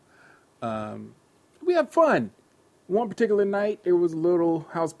 you know. We had fun. One particular night, there was a little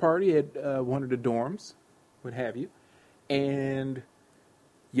house party at one of the dorms, what have you, and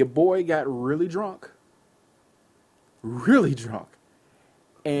your boy got really drunk really drunk.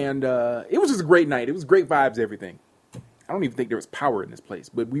 And it was just a great night. It was great vibes, everything. I don't even think there was power in this place,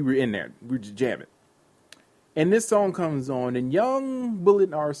 but we were in there. We were just jamming. And this song comes on, and young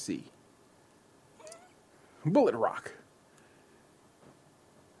Bullet RC, Bullet Rock,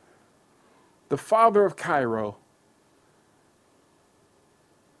 the father of Cairo,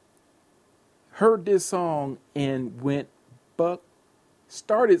 heard this song and went buck,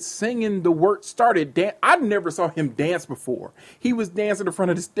 started singing the word, started dance. I never saw him dance before. He was dancing in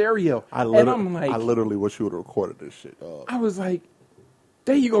front of the stereo. And I'm like, I literally wish you would have recorded this shit. I was like,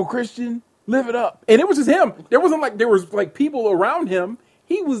 there you go, Christian. Live it up. And it was just him. There wasn't like, there was like people around him.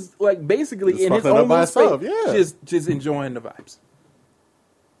 He was like basically Just in his fucking up own by little himself, space, yeah. just enjoying the vibes.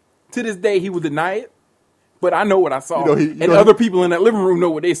 To this day, he would deny it, but I know what I saw. And other people in that living room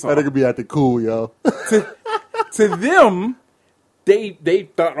know what they saw. That nigga be acting cool, yo. To them, they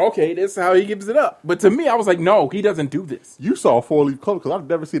thought, okay, this is how he gives it up. But to me, I was like, no, he doesn't do this. You saw 4-Leaf Clover because I've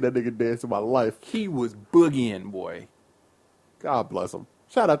never seen that nigga dance in my life. He was boogieing, boy. God bless him.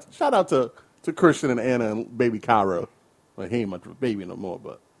 Shout out to Christian and Anna and baby Cairo. Well, he ain't much of a baby no more,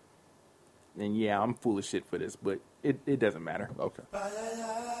 but. And yeah, I'm full of shit for this, but it doesn't matter. Okay.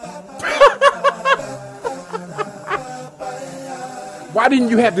 Why didn't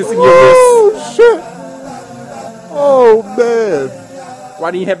you have this in your list? Oh, shit. Oh, man.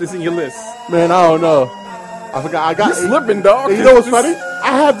 Why didn't you have this in your list? Man, I don't know. I forgot. I got. You're slipping, dog. You know what's funny?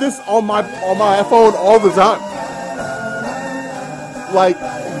 I have this on my phone all the time. Like,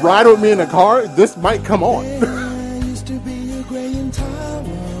 ride with me in the car, this might come on.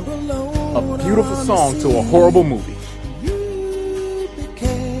 A beautiful song to a horrible movie.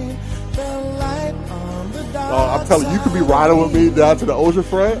 I'm telling you, you could be riding with me down to the ocean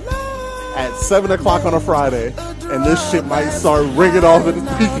front at 7 o'clock on a Friday, and this shit might start ringing off in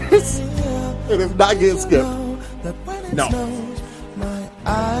the speakers, and it's not getting skipped. No. My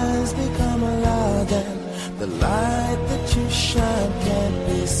eyes become alive, and the light that you shine can't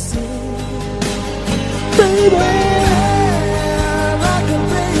be seen. Baby, I can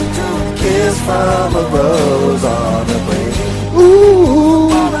bring you to a kiss from a rose on the way. Ooh,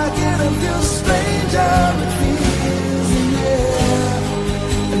 all I get of you, stranger, it feels,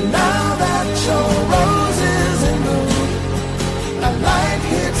 yeah. And now that your rose is in bloom, a light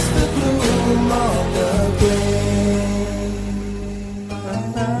hits the gloom of the grave.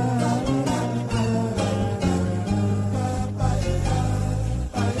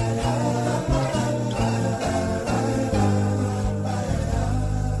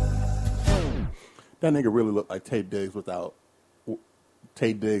 That nigga really looked like Tay Diggs without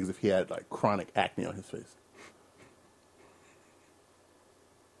Tay Diggs if he had like chronic acne on his face.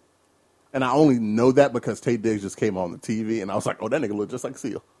 And I only know that because Tay Diggs just came on the TV, and I was like, oh, that nigga look just like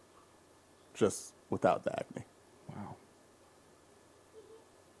Seal. Just without the acne. Wow.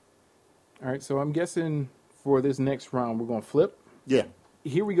 All right, so I'm guessing for this next round, we're going to flip. Yeah.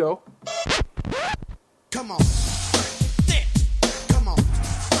 Here we go. Come on. Come on.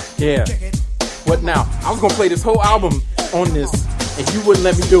 Yeah. What now? I was going to play this whole album on this, and you wouldn't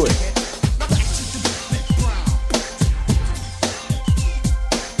let me do it.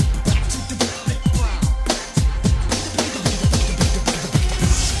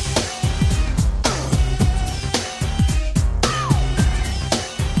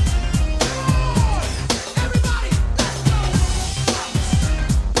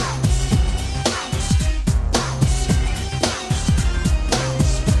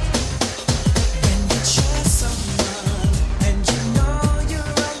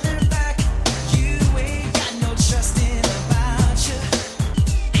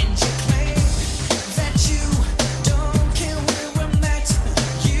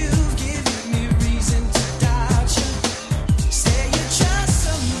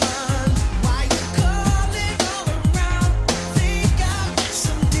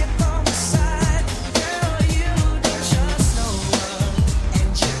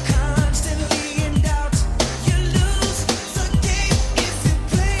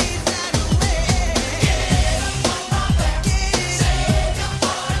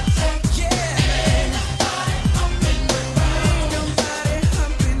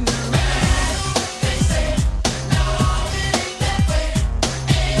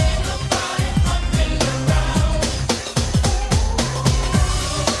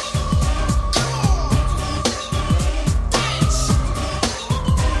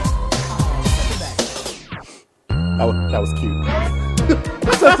 That was cute.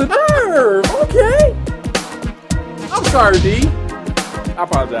 What's up the nerve? Okay. I'm sorry, D. I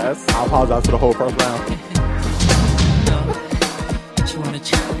apologize. I apologize for the whole first round. You wanna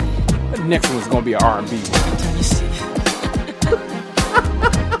try? The next one's gonna be an R&B. Every time you see it,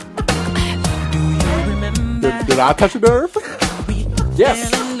 Did I touch a nerve?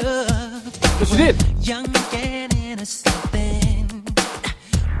 Yes. Yes, you did. Young and innocent then.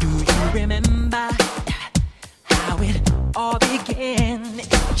 Do you remember how it all began? It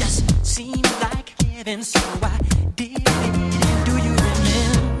just seemed like heaven, so I did it. Do you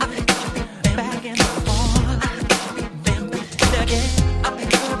remember back and forth? Again,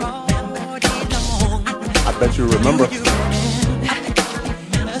 all day long. I bet you remember.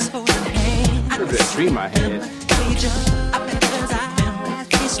 Us holding hands. Look at that dream I had.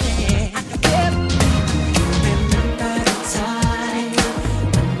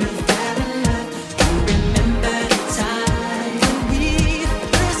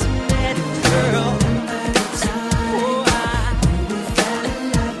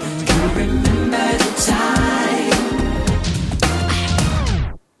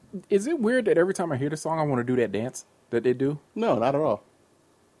 Is it weird that every time I hear the song, I want to do that dance that they do? No, not at all.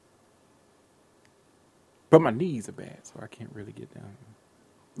 But my knees are bad, so I can't really get down.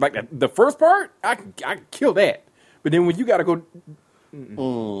 Like the first part, I can kill that. But then when you got to go...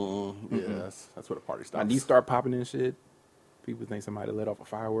 Yes, that's where the party stops. My knees start popping and shit. People think somebody let off a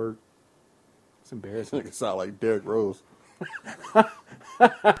firework. It's embarrassing. It sound like Derrick Rose.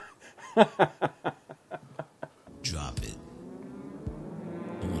 Drop it.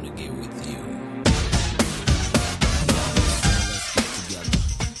 I want to get with you.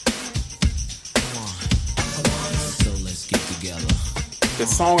 So let's get together. The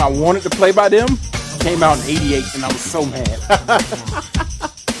song I wanted to play by them came out in '88, and I was so mad.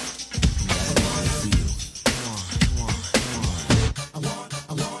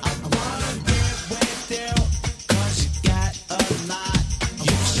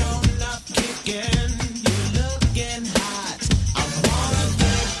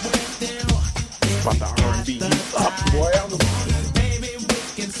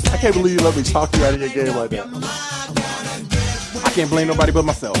 I can't believe you let me talk you out of your game like that. I can't blame nobody but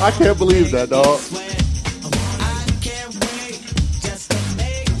myself. I can't believe that, dog.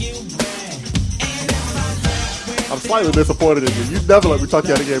 I'm slightly disappointed in you. You never let me talk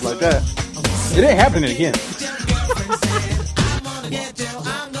you out of your game like that. It ain't happening again.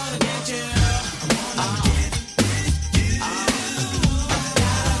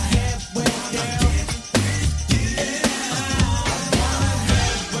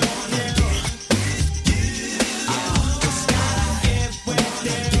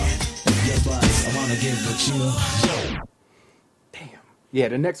 Damn. Yeah,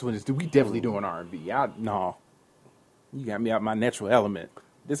 the next one is, we definitely doing R&B. No. You got me out my natural element.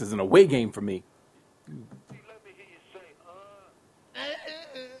 This is an away game for me.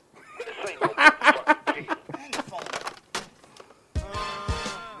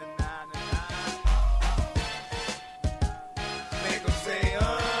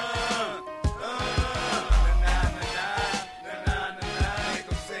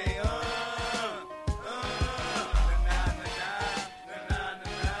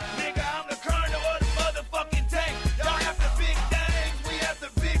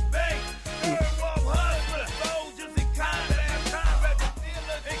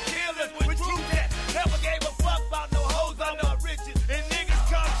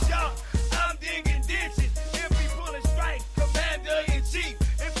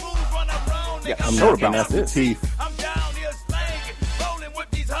 I'm looking at the teeth.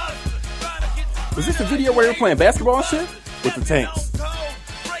 Was this the video where you're playing basketball and shit? With the tanks.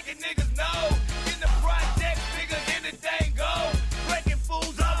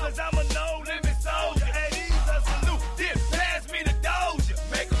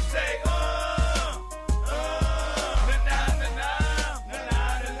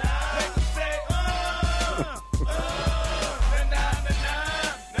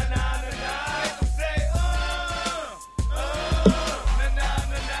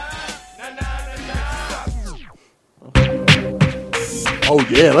 Oh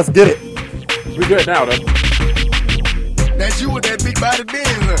yeah, let's get it. We good now though. That's you with that big body Benz,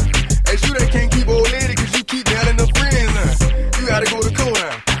 huh? That's you that can't keep old lady cause you keep nailing her friends, huh? You gotta go to court,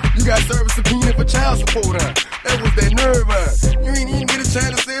 huh? You got service subpoena for child support, huh? That was that nerve, huh? You ain't even get a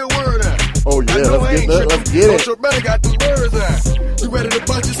chance to say a word, huh? Oh yeah, let's get it. Your brother got them words, huh? You ready to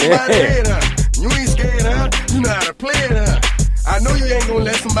bust you somebody's head, huh? You ain't scared, huh? You know how to play it, huh? I know you ain't gonna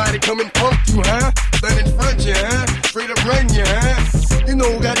let somebody come and punk you, huh? Stand in front you, huh? Straight up run you, huh? You know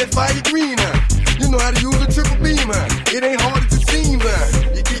who got that fire green, huh? You know how to use a triple beam, huh? It ain't hard as it seems, huh?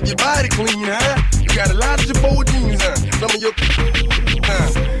 You keep your body clean, huh? You got a lot of your bold jeans, huh? Some of your,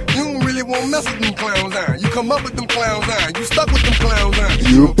 you don't really want to mess with them clowns, huh? You come up with them clowns, huh? You stuck with them clowns, huh?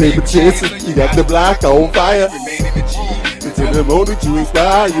 You paper chasing, you got the block on fire. In the moment you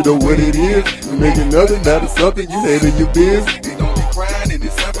inspire, you know what it is. You making nothing out of something you hate in your biz. They don't be crying and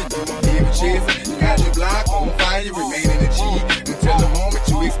it's something you don't give a chance. You got your block on fire, you remain in the G. Until the moment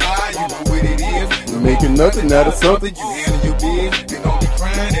you expire, you know what it is. You making nothing out of something you handle your biz. They don't be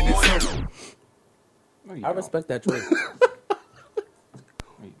crying and it's something. I respect that choice. No,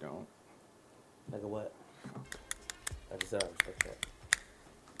 you don't. Like a what? I just said I respect that.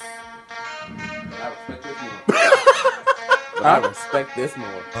 But I respect this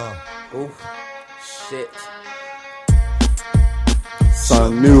more. Oof. Shit.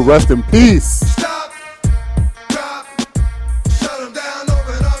 Son New, rest in peace. Stop, drop, shut them down,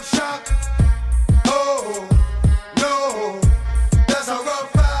 open up shop. Oh, no, that's how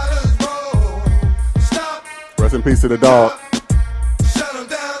Rough Riders roll. Stop, Rest in peace to the dog. shut them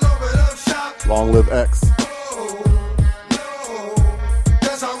down, open up shop. Long live X.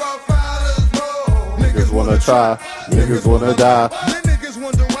 That's how Rough Riders roll. Niggas wanna try, niggas wanna die. Niggas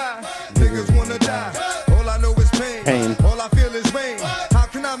wonder why, niggas wanna die. All I know is pain. All I feel is rain. How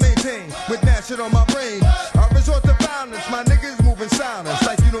can I maintain with that shit on my brain? I resort to violence. My niggas moving silence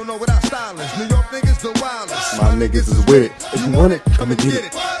like you don't know what our style is. New York niggas the wildest. My niggas is with it. If you want it, come and get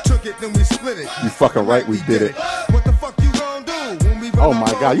it. Took it, then we split it. You fucking right, we did it. What the fuck you gonna do when we Oh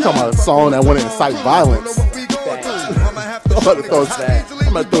my god, you talking about a song that want to incite violence? I'm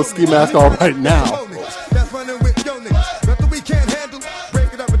gonna throw ski mask on right now. That's running with yo niggas. Nothing we can't handle.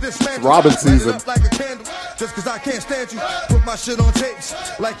 Break it up and dismantle. Robin season. Light it up like a candle. Just cause I can't stand you. Put my shit on tapes.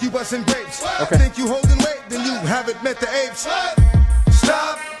 Like you busting grapes. Okay. Think you holding weight, then you haven't met the apes.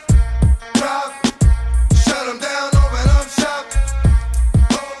 Stop. Drop. Shut them down. Open up shop.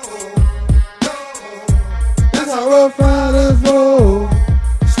 That's how Rough Riders roll.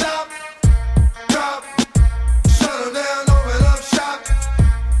 Stop. Drop. Shut them down. Open up shop.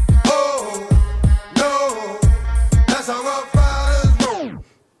 Oh, no. That's how Rough Riders roll.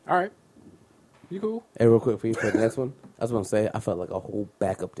 All right. You cool? Hey, real quick for you for the next one. I was gonna say I felt like a whole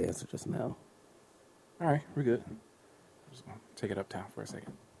backup dancer just now. All right, we're good. I'm just gonna take it uptown for a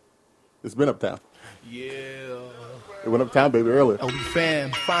second. It's been uptown. Yeah. It went uptown, baby, earlier. Oh,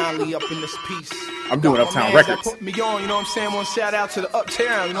 fam, finally up in this piece. I'm doing Got my Uptown mans that Records. Put me on, you know what I'm saying? One shout out to the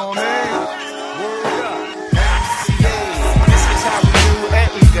Uptown, you know what I mean? Word up. Yeah, this is how we do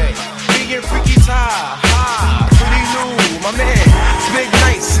everything. Big and freaky tie, ha, pretty new, my man. It's big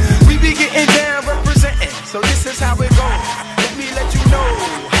nice. We be getting down, representing. So this is how it goes. Let me let you know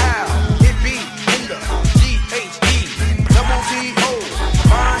how it be in the GHE-double-D-O.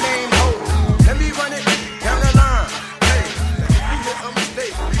 My name Ho. Let me run it down the line. Hey, make a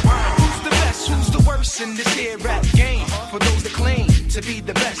mistake. Who's the best? Who's the worst in this here rap game? For those that claim to be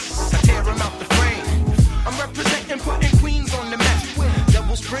the best, I tear them out the frame. I'm representing, putting Queens on the map.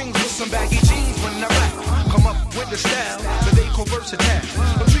 Double springs with some baggy jeans when I rap. Come up with the style, but they call versatile.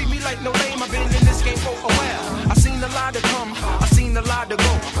 Don't treat me like no lame, I've been in this game for a while. I seen a lot to come, I seen a lot to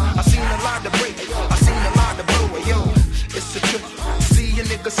go. I seen a lot to break, I seen a lot to blow. Yo, it's a trip, see a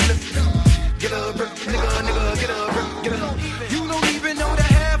nigga slip. Get a rip, nigga, get a rip, get a. You don't even know the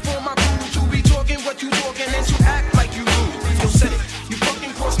half on my crew. To be talking what you talking and to act like you do. Yo, said it, you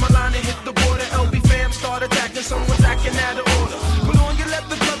fucking cross my line and hit the border. LB fam start attacking, someone's acting out of order. Put on your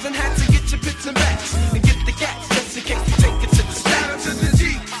leather gloves and hats and get your pits and bats. And get the cats, just in case you take it to the Shout out to the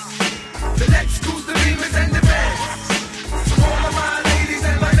Jeeps, the Lexus, the Beamers, and the Benz. To all of my ladies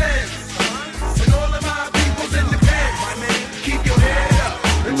and my men, and all of my peoples in the pen. My man, keep your head up.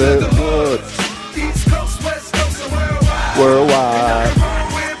 Into the hood. East Coast, West Coast, and worldwide. Worldwide. And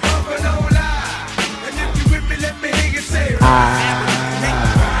I'm with bumping on live. And if you with me, let me hear you say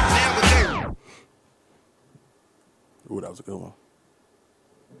Ooh, that was a good one.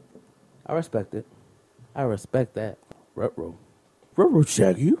 I respect it. I respect that. Ruh-roh. Ruh-roh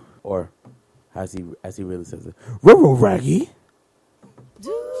Shaggy. Or, as he really says it, Ruh-roh Raggy.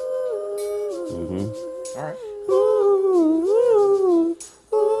 Mm-hmm. All right.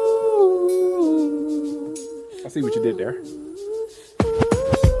 I see what you did there.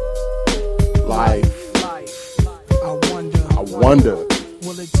 Life. I wonder.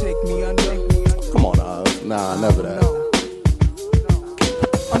 Will it take me under? Come on, Oz. Nah, never that.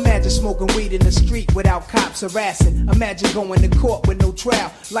 Imagine smoking weed in the street without cops harassing. Imagine going to court with no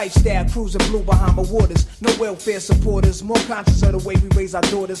trial. Lifestyle cruising blue Bahama waters. No welfare supporters. More conscious of the way we raise our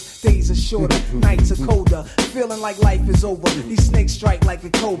daughters. Days are shorter, nights are colder. Feeling like life is over. These snakes strike like a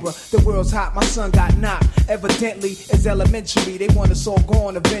cobra. The world's hot, my son got knocked. Evidently, it's elementary. They want us all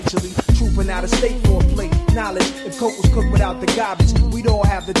gone eventually. Trooping out of state for a plate. Knowledge, if coke was cooked without the garbage, we'd all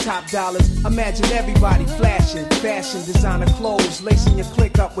have the top dollars. Imagine everybody flashing. Fashion, designer clothes. Lacing your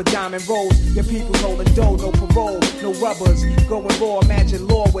click up with diamonds. diamond rolls. Your people's holding dough, no parole, no rubbers. Going raw, imagine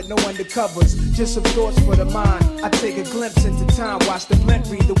law with no undercovers. Just some thoughts for the mind. I take a glimpse into time, watch the blimp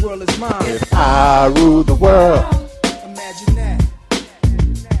read, the world is mine. If I rule the world. Imagine that.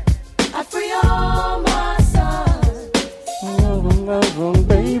 I free all my sons.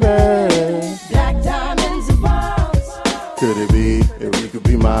 Baby. Black diamonds and pearls. Could it be? If you could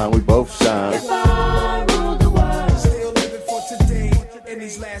be mine, we both shine. If I rule the world. Still living for today in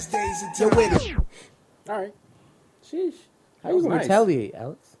these last days of time. With it. All right. Sheesh. How That you was gonna nice. retaliate,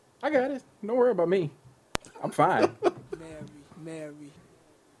 Alex? I got it. Don't worry about me. I'm fine. Mary.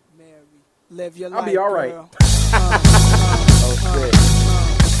 Live your I'll life, be all right. girl.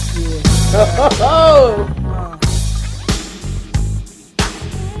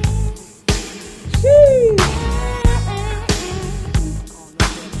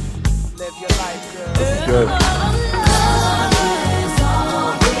 Live your life, girl. This is good.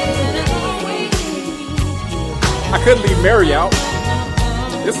 I couldn't leave Mary out.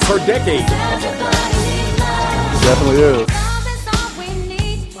 This is her decade. It definitely is. Love is all we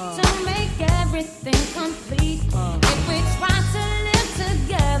need to make everything complete. If we try to live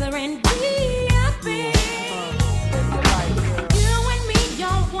together and be happy. You and me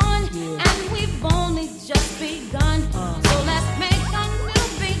are one, and we've only just begun. So let's make a new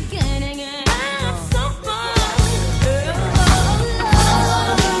beginning and have some fun.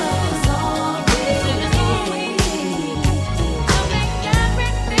 Love is all we need to make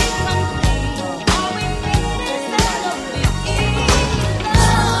everything complete. All we need is love.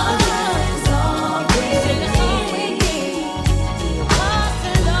 Love is all we need. Us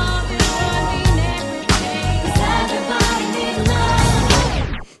and love is what we need every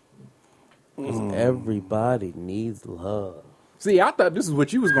day. 'Cause everybody needs love. See, I thought this is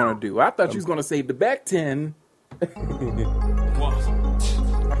what you was gonna do. I thought you was gonna save the back 10. I feel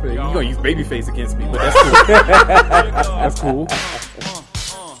you're gonna use Babyface against me, but that's cool. That's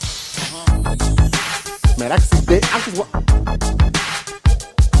cool. Man, I can see that. I just want.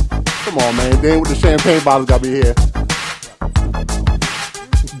 Come on, man. Dan with the champagne bottles got me here.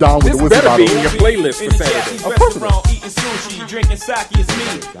 Don with This the whiskey better be bottle. in your playlist In for the Saturday. Japanese Of course it restaurant, eating sushi, drinking sake is me.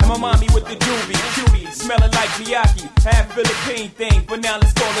 And my mommy with the doobie, cutie, smelling like Miyaki. Half Philippine thing, but now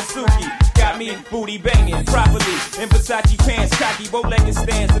let's call it Suki. Got me booty banging properly. In Versace pants, cocky, bow-legged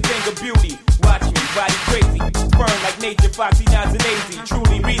stands, a thing of beauty. Watch me, body crazy. Burn like nature, foxy, nods and lazy.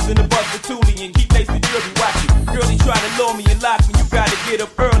 Truly reason to bust the toolie and keep lace the jewelry. Watch it. Girlie try to lure me and lock me. You gotta get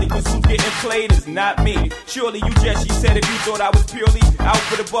up early, cause who's getting played is not me. Surely you just, she said, if you thought I was purely out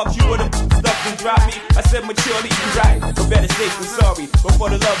for the bucks, you would've stuck and dropped me. I said maturely, you right, but better safe than sorry. Before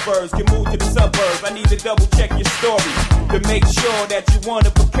the lovebirds can move to the suburbs, I need to double check your story to make sure that you one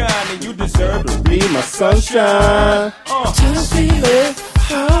of a kind and you deserve to Be my sunshine. Just feel it,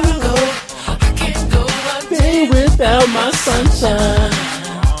 how to go. I can't go a day without my sunshine.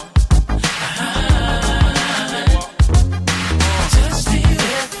 Just feel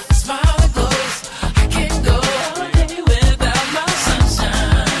it, smile that glows. I can't go a day without my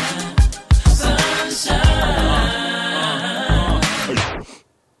sunshine. Sunshine.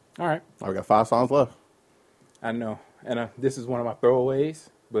 All right. I got 5 songs left. I know. And this is one of my throwaways,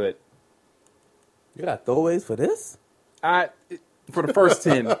 but You got throwaways for this? for the first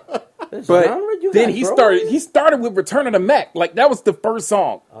 10. This But genre? You then got he throwaways? started with Return of the Mac. Like that was the first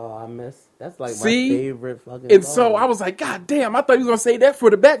song. Oh, I missed. That's like See? my favorite fucking And song. so I was like, God damn, I thought he was gonna say that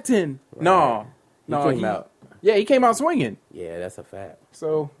for the back 10. No. He No, came out. Yeah, he came out swinging. Yeah, that's a fact.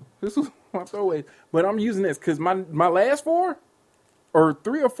 So this was my throwaway. But I'm using this because my last 4 or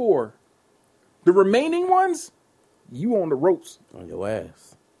 3 or 4, the remaining ones, you on the ropes. On your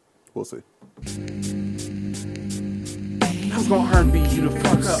ass. We'll see. I was gonna R&B you the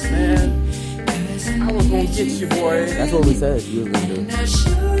fuck up, man. I was gonna get you, boy. That's what we said you was gonna do.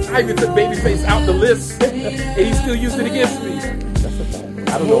 I even took Babyface out the list, and he still used it against me. That's a fact.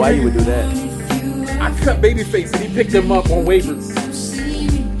 I don't know why you would do that. I cut Babyface, and he picked him up on waivers.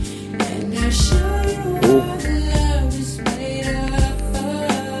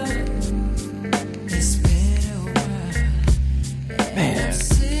 Man,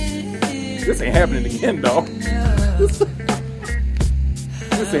 this ain't happening again, dog. This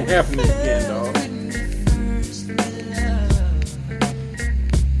ain't happening again, dog.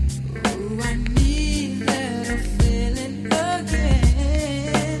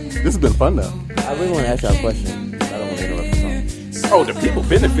 This has been fun, though. I really want to ask y'all a question. I don't want to interrupt the song. Oh, the people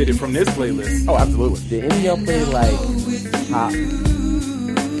benefited from this playlist. Oh, absolutely. Did any of y'all play like pop,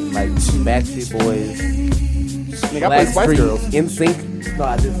 like Backstreet Boys, Nigga, I played Spice Girls. NSYNC? No,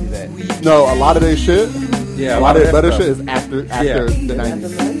 I did see that. No, a lot of their shit Yeah, a lot of their better stuff. shit is after Yeah. the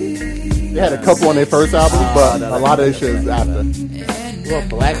 90s. They had a couple on their first album, but a lot of their shit is after. Well,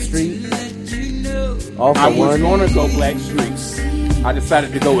 Blackstreet. All for I was one. going to go Blackstreet. I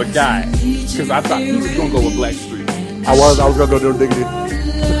decided to go with Guy because I thought he was going to go with Blackstreet. I was gonna go do Diggity. Yeah,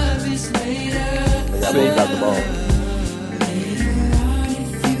 I both got the ball.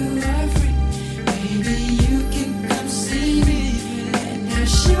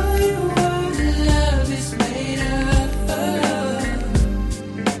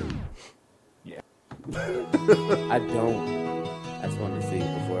 I don't. I just wanted to see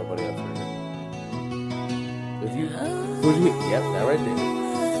it before everybody else heard it. Was you? Yep, that right there.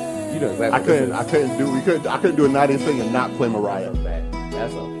 You know exactly. I couldn't do a 90s thing and not play Mariah.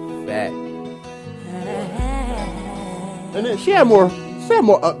 That's a fact. And then she had more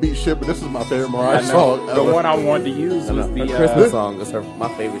upbeat shit, but this is my favorite Mariah song. The one I wanted to use was her the Christmas song is my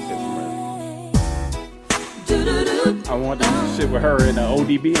favorite shit from her. I wanted to use shit with her and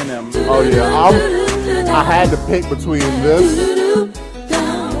ODB and them. Oh yeah, I had to pick between this,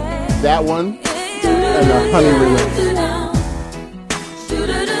 that one, and the Honey remix.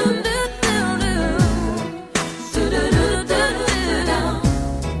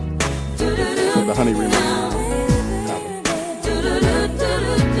 The Honey remix.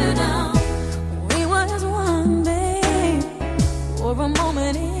 We was one, babe, for a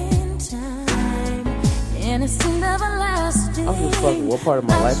moment in time, and it seemed everlasting. I was just fucking what part of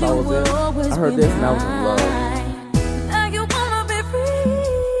my life I was in. I heard this and I was in love. Now you wanna be free,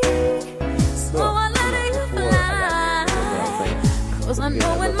 so I let you fly. 'Cause I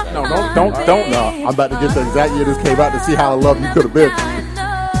know in my No, don't. No, I'm about to get the exact year this came out to see how in love you could have been.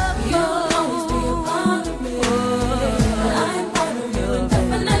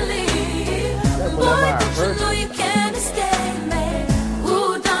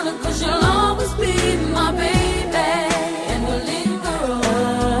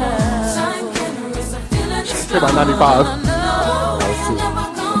 Came out 95.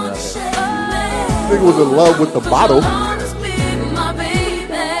 Nigga was in love with the bottle.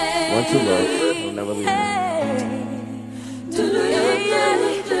 Once you love, you'll never leave me.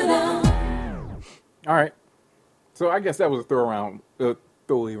 All right. So I guess that was a throwaway round. Yeah, for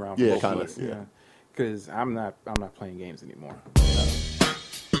both kinda, of us. yeah. Because I'm not playing games anymore.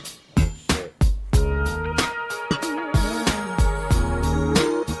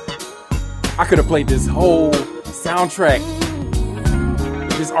 I could have played this whole soundtrack.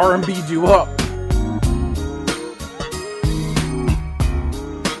 Just R&B'd you up.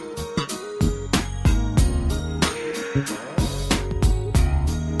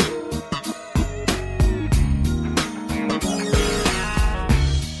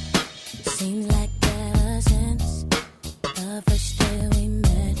 Seems like ever since the first day we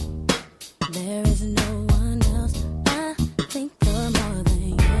met, there is no one else I think of more than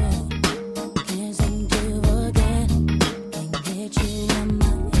you. Can't seem to forget, can't get you in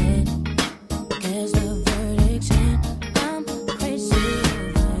my head. There's no verdict's in, I'm crazy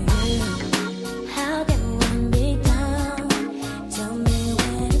over you. How can one be down? Tell me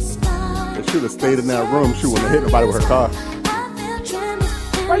where to start. If she would have stayed in that room, she wouldn't have hit nobody with her car.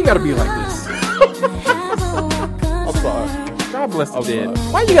 Why you gotta be like this? I'm sorry. God bless the dead.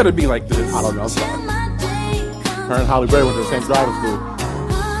 Why you gotta be like this? I don't know. I'm sorry. Her and Holly Berry went to the same driving school.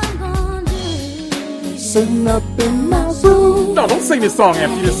 Sitting up in my room. No, don't sing this song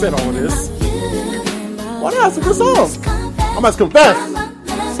after you just said all of this. Why not? It's a good song. I must confess.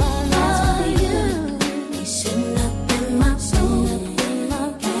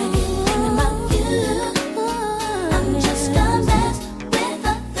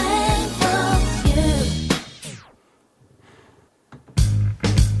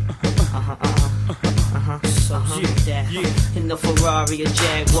 In the Ferrari or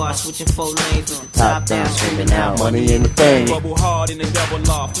Jaguar, switching 4 lanes with the top down, screaming out. Money ain't a thing. Bubble hard in the double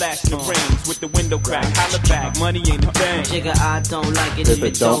law, flashing the rings with the window crack. Holla back, money ain't a thing. Jigga, I don't like it if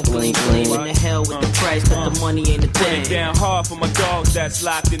it don't bling bling. In the hell with the price, cause the money ain't a Put thing. it down hard for my dogs that's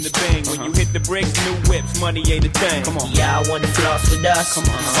locked in the bang. When you hit the brakes, new whips, money ain't a thing. Come on. Y'all wanna floss with us? Come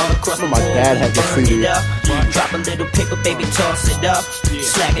on. All across the My board, dad had the burn CD. it up. Drop a little paper, baby, toss it up.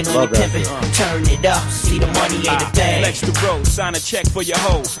 Slacking on your Love that pimpin', turn it up. See the money ain't a thing. Flex the road, sign a check for your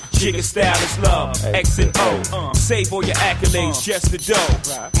hoe. Jigga style is love, X and O. Save all your accolades, just the dough.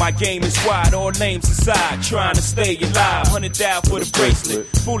 My game is wide, all names aside. Trying to stay alive, 100 down for the bracelet.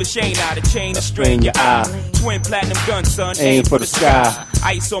 Foolish ain't out of chain to strain your eye. Twin platinum gun, son, aim for the sky.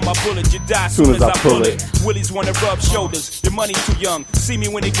 Ice on my bullet, you die soon as I pull it. Willies wanna rub shoulders, your money's too young. See me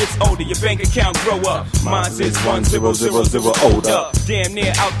when it gets older, your bank account grow up. Mine's is 1000 older. Damn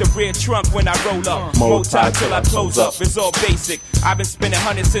near out the rear trunk when I roll up. Multi till I close up, it's all basic. I've been spending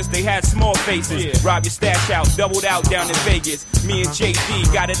hundreds since they had small faces. Rob your stash out, doubled out down in Vegas. Me and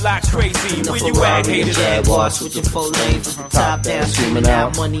JD got it locked crazy. Where you at, haters? Jaguar switching 4 lanes with the top down, screaming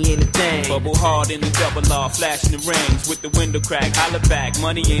out, money ain't a thing. Bubble hard in the double R, flashing the rings with the window crack. Holla back,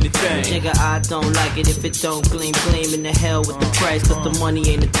 money ain't a thing. Nigga, I don't like it if it don't gleam, gleam in the hell with the price, but the money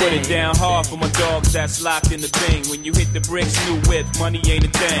ain't a thing. Put it down hard for my dogs that's locked in the thing. When you hit the bricks, new whip, money ain't a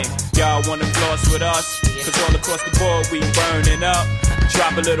thing. Y'all wanna floss with us? Cause all across the board we burning up.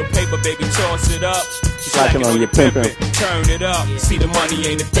 Drop a little paper, baby, toss it up. Slacking on your pimpin'. Turn it up, see the money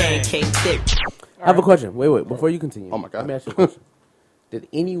ain't a thing. I have a question. Wait, before you continue. Oh my God. Let me ask you a question. Did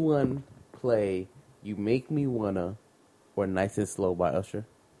anyone play You Make Me Wanna or Nice and Slow by Usher?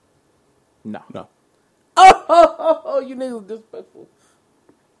 No. Oh, you niggas disrespectful.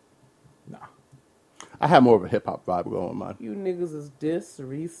 No. I had more of a hip hop vibe going on mine. You niggas is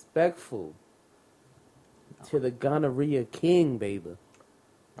disrespectful to the gonorrhea king, baby.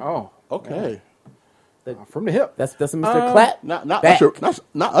 Oh, okay. From the hip. That's a Mr. Clap. Not back. Usher,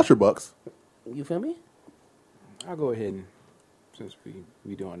 not Usher Bucks. You feel me? I'll go ahead and since we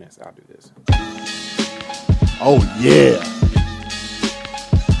doing this, I'll do this. Oh yeah.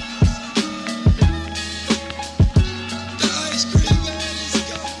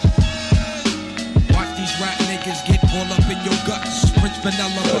 Watch these rap niggas get all up in your guts. Prince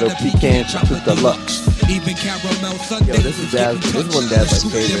Vanilla butter pecan chocolate deluxe. Even caramel sundaes. Yo, this is one of Dad's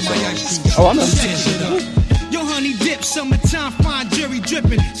like favorite songs. Oh, I know. Yo, honey dip, summertime, fine jury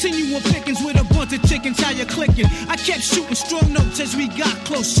dripping. Seen you on pickings with a bunch of chickens, how you clicking? I kept shooting strong notes as we got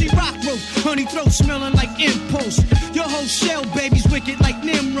close. She rock rope, honey throat smelling like impulse. Your whole shell, baby's wicked like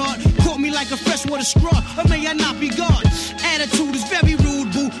Nimrod. Caught me like a freshwater straw, or may I not be God? Attitude is very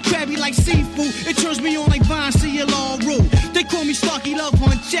rude, boo. Crabby like seafood, it turns me on like Vine, see you all rule. They call me Starkey Love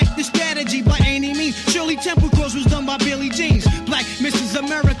Hunt, check the strategy by any means. Shirley Temple Cross was done by Billie Jeans. Black Mrs.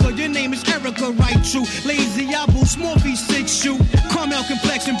 America, your name is Erica, right? True. Lazy Apple, small feet, 6 shoe. Caramel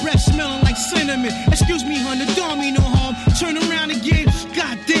complexion, breath smelling like cinnamon. Excuse me, hun, the don't mean no harm. Turn around again.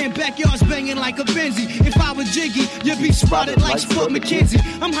 Goddamn, backyard's banging like a Benzie. If I were Jiggy, you'd be spotted like Spud McKenzie.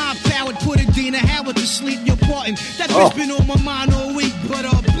 I'm high powered, put a Dina Howard to sleep. You're parting. That bitch been on my mind all week. But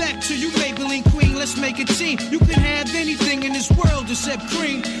back to you, Maybelline Queen. Let's make a team. You can have anything in this world except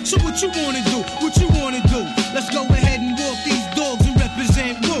cream. So what you wanna do? What you wanna do? Let's go ahead and walk these dogs and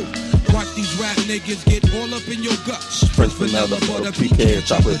represent Woo. Watch these rap niggas get all up in your guts. Prince Vanilla butter pecan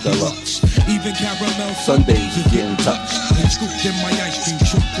chocolate deluxe. Even caramel sundaes is getting touched. And scooped in my ice cream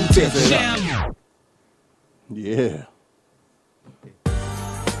truck. Yeah. I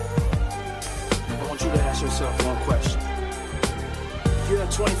want you to ask yourself one question. If you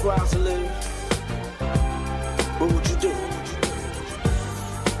had 24 hours to live, what would you do?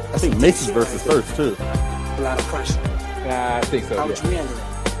 I think Mace's verse is first too. A lot of pressure. Yeah, I think so. How would you handle it?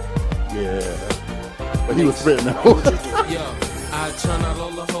 Yeah. But he was spitting out. Yo, I turn out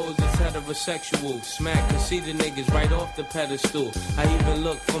all the hoes that's heterosexual. Smack conceited niggas right off the pedestal. I even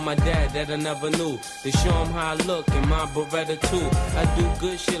look for my dad that I never knew. To show him how I look in my Beretta too. I do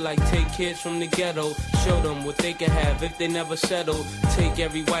good shit like take kids from the ghetto. Show them what they can have if they never settle. Take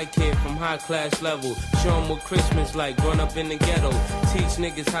every white kid from high class level. Show them what Christmas like growing up in the ghetto. Teach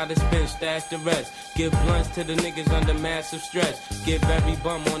niggas how to spend, stash the rest. Give blunts to the niggas under massive stress. Give every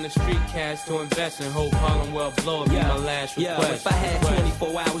bum on the street cash to invest in. Hope Harlem well blow up be my last request. If I had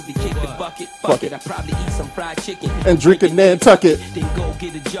 24 hours to kick the bucket, fuck it, I'd probably eat some fried chicken and drink it Nantucket. Then go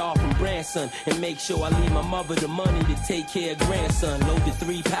get a job from Branson and make sure I leave my mother the money to take care of grandson. Load the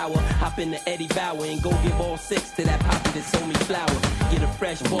 3 power, hop in the Eddie Bauer and go give all 6 to that poppy that sold me flour. Get a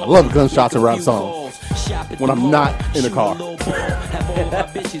fresh ball. I love gunshots and rap songs when I'm not in the car. Have all my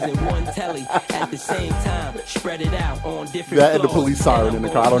bitches in one telly at the same time. Spread it out on different That and the police siren in the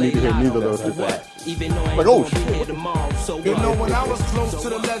car. I don't need to hear neither of those before. Like, oh shit. You know, when I was close to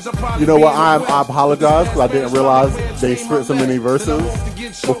the ledge, You know what? I apologize because I didn't realize they split so many verses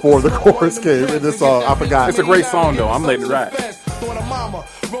before the chorus came in this song. I forgot. It's a great song though. I'm letting it ride.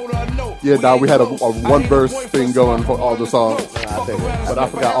 Yeah, dog, we had a one verse thing going for all the songs. But I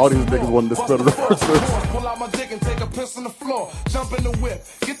forgot all these niggas wanted to split the verses. piss on the floor, jump in the whip,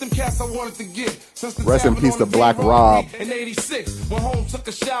 get them cats I wanted to get. Since the Rest in tavern peace on to the Black Green Rob. Road in 86, went home, took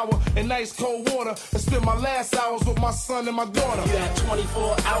a shower in nice cold water, and spent my last hours with my son and my daughter. You had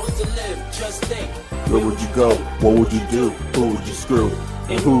 24 hours to live, just think. Where would you go? What would you do? Who would you screw?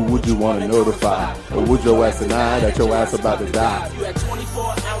 And who would you want to notify? Or would your ass deny that your ass about to die? You had 24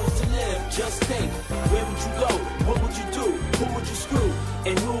 hours to live, just think. Where would you go? What would you do? Who would you screw?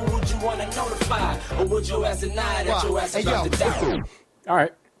 And who would you want to notify? Or would your ass deny that your ass about to die? All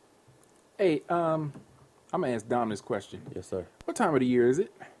right. Hey, I'm going to ask Dom this question. Yes, sir. What time of the year is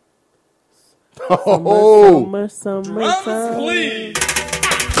it? Summer, summer, Drums, summer. please.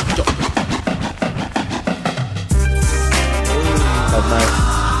 That's nice.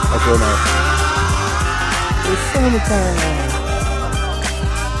 That's real nice. It's summertime.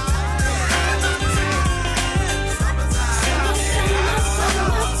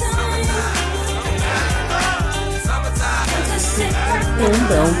 In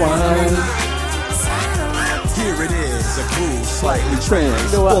the wine. Here it is, a groove slightly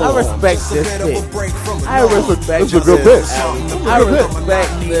You know what? I respect this shit. I respect This is a good bit. I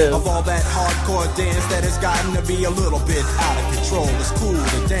respect this. Of all that hardcore dance that has gotten to be a little bit out of control. It's cool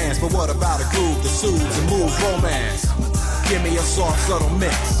to dance, but what about a groove that soothes and moves romance? Give me a soft, subtle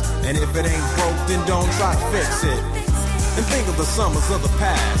mix. And if it ain't broke, then don't try to fix it. And think of the summers of the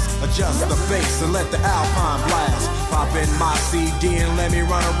past. Adjust the bass and let the alpine blast. Pop in my CD and let me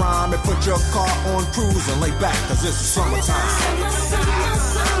run a rhyme. And put your car on cruise and lay back, cause it's summertime.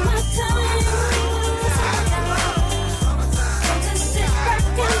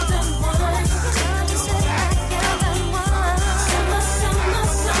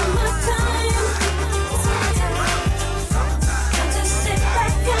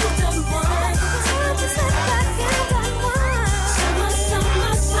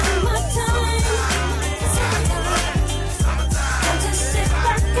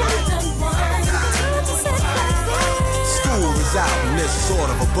 Out in this sort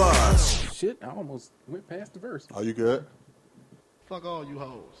of a buzz. Shit, I almost went past the verse. Are you good? Fuck all you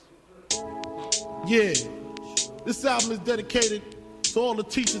hoes. Yeah, this album is dedicated to all the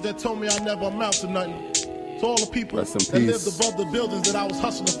teachers that told me I never amount to nothing. To all the people Rest in that peace. lived above the buildings that I was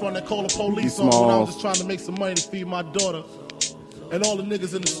hustling from, that called the police Be on when I was small. just trying to make some money to feed my daughter. And all the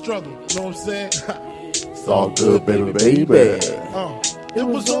niggas in the struggle, you know what I'm saying? It's all good, baby, baby. It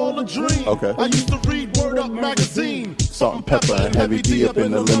was all a dream. Okay. I used to read Word Up magazine. Salt and pepper and heavy D up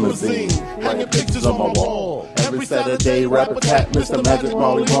in the limousine. Hanging pictures on my wall. Every Saturday, rap attack, Mr. Magic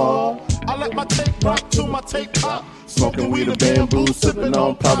Molly Ball. I let my tape rock to my tape pop. Smoking weed and bamboo, sipping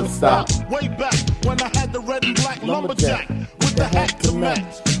on powder stop. Way back when I had the red and black lumberjack with the hat to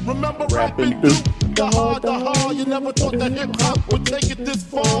match. Remember rapping Duke? The hard, you never thought that hip hop would take it this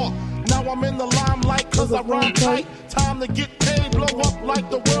far. Now I'm in the limelight cause I rhyme tight. Time to get paid, blow up like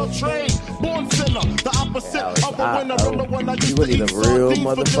the world trade. Born sinner, the opposite of a winner. Remember when I used to eat real sardines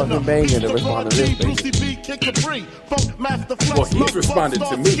for motherfucking dinner? banger to respond to this thing. Brucey B, Kid Capri, Funk Master Flex. Well, he's Love responded Bug,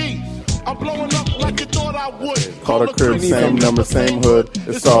 to Star me. Ski. I'm blowing up like you thought I would. Call the crib, same number, same hood.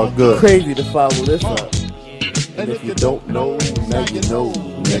 It's all good. Crazy to follow this up. And if you don't know, now you know,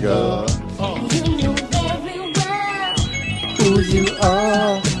 nigga. Who you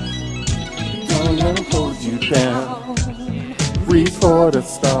are. Gonna hold you down. Reach for the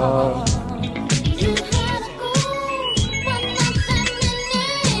stars.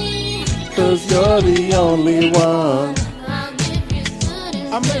 Cause you're the only one.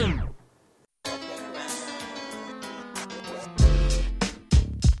 I'm in.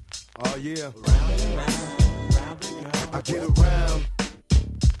 Oh yeah. I get around.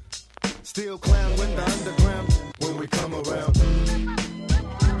 Still clown with the underground when we come around.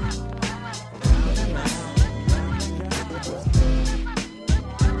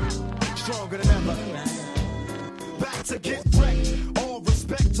 Stronger than ever. Back to get wrecked. All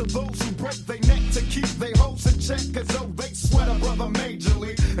respect to those who break their neck to keep their hopes in check. Cause though they sweat a brother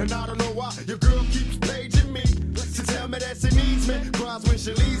majorly. And I don't know why your girl keeps paging me. She tell me that she needs me. Cries when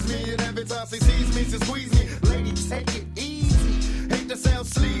she leaves me. And every time she sees me, she squeeze me. Lady, take it easy. Hate to sound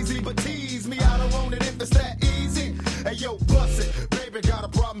sleazy, but tease me. I don't want it if it's that easy. Hey yo, bust it. Baby got a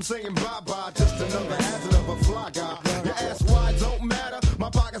problem saying bye-bye. Just another hazard of a fly guy. Your ass wide don't matter. My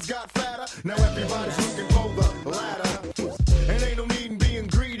pockets got fatter. Now everybody's looking for the ladder. And ain't no need in being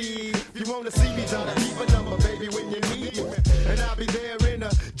greedy. If you wanna see me, try to keep a number, baby, when you need me. And I'll be there in a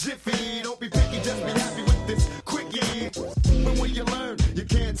jiffy. Don't be picky, just be happy with this quickie. When will you learn? You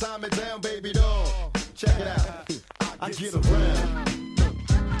can't time it down, baby doll. Check it out. I get around.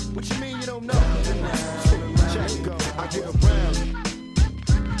 What you mean you don't know? Check it, I get around.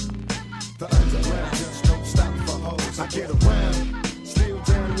 The underground just don't stop for hoes. I get around. Still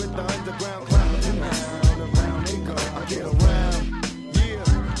down with the underground clown. Around they go. I get around. Yeah.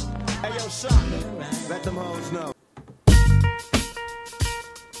 Hey, yo, Shock. Let them hoes know.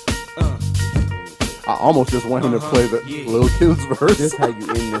 I almost just want him to play the Lil Kim's verse. This is how you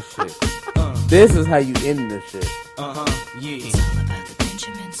end this shit. This is how you end this shit. Yeah.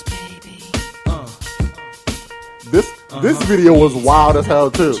 This video was wild as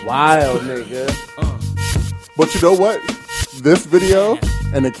hell too. Wild, nigga. But you know what? This video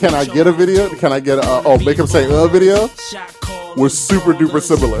and the Can I Get a video? Can I get a Make Him Say video? Was super duper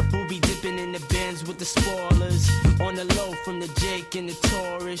similar. Who be dipping in the bins with the spoilers? On the low from the Jake and the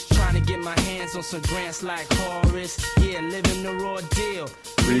Taurus. Trying to get my hands on some grants like Horace. Yeah, living the raw deal.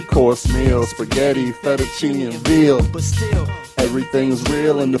 3-course meal, spaghetti, fettuccine, and veal. But still, everything's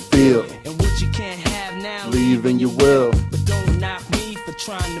real in the field. And what you can't have now, leave and you will. But don't knock me for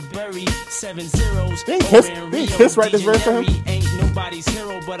trying to bury 7 zeros. Didn't Kiss write this verse for him? Ain't nobody's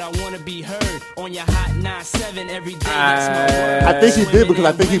hero, but I wanna be heard on your hot 9-7 every day. That's my word. I think he did because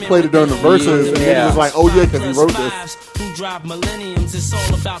I think he played it during the verses, and then he was like, "Oh yeah," because he wrote this. Who drive millenniums? It's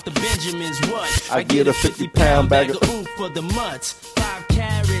all about the Benjamins. What? I get a 50-pound bag of ooh for the mutts. 5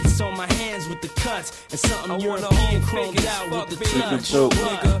 carats on my hands with the cuts, and something European chromed out with the clutch.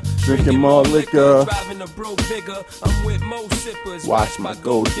 Drinking more liquor. Driving a bro bigger. I'm with mo sippers. Watch my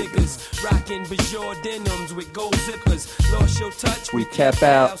gold diggers. Rocking Bajor denims with gold zippers. Lost your touch. We cap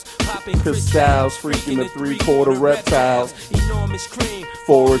out. Popping crystals. Freaking the 3-quarter reptiles. Enormous cream.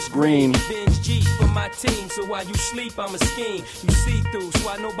 Forest green. Bench G for my team. So while you sleep, I'm a scheme. You see through. So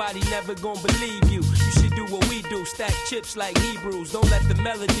why nobody never gonna believe you. You should do what we do. Stack chips like Hebrews. Don't let the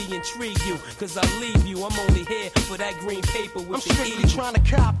melody intrigue you. Cause I'll leave you. I'm only here for that green paper with I'm the strictly eagle. trying to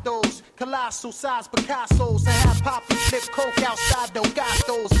cop those colossal size Picassos and have Poppy flip coke outside those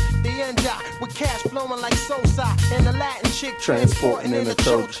gatos. The end with cash flowing like Sosa and the Latin chick transporting in a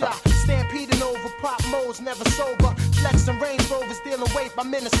chocha. Stampeding over pop modes, never sober. Flexing Range Rovers, dealing weight by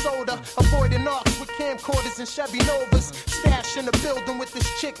Minnesota. Avoiding arcs with camcorders and Chevy Novas. Stash in the building with this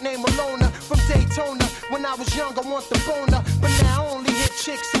chick named Alona from Daytona. When I was young, I want the boner, but now I only hit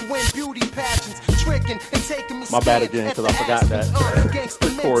chicks who win beauty pageants, tricking and taking me. My bad again, because I forgot that.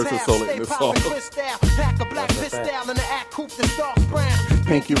 The chorus is solely in this song. Pack a black pistol and an act coupe that's dark brown.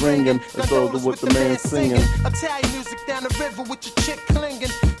 Pinky ringing, it's over with the man singing. Italian music down the river with your chick clinging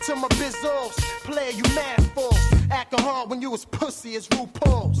to my bizzos. Player, you mad false. Acting hard when you was pussy as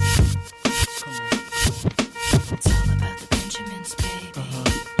RuPaul's. It's all about the Benjamins, baby.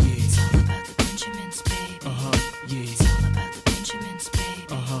 Yeah. It's all about the Benjamins, baby. Yeah. It's all about the Benjamins, baby.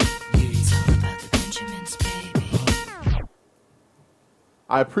 Yeah. It's all about the Benjamins, baby.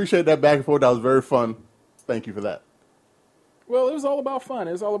 I appreciate that back and forth. That was very fun. Thank you for that. Well, it was all about fun.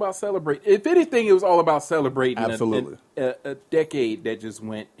 It was all about celebrating. If anything, it was all about celebrating Absolutely. a decade that just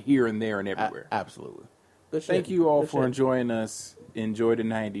went here and there and everywhere. Absolutely. Thank you all for enjoying us. Enjoy the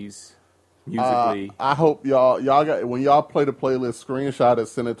 90s musically. I hope y'all got, when y'all play the playlist, screenshot it,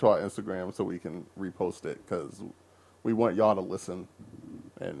 send it to our Instagram so we can repost it, because we want y'all to listen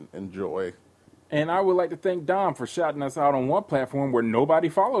and enjoy. And I would like to thank Dom for shouting us out on one platform where nobody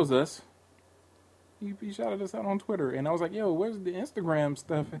follows us. He shouted us out on Twitter, and I was like, yo, where's the Instagram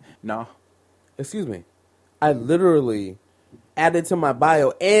stuff? Nah. Excuse me. I literally added to my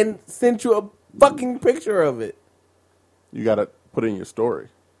bio and sent you a fucking picture of it. You got to put it in your story.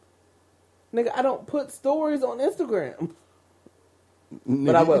 Nigga, I don't put stories on Instagram.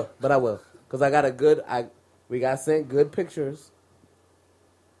 But I will. Because I got we got sent good pictures.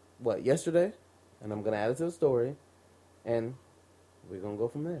 Yesterday? And I'm going to add it to the story. And we're going to go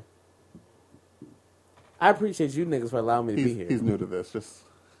from there. I appreciate you niggas for allowing me to be here. He's new to this. Just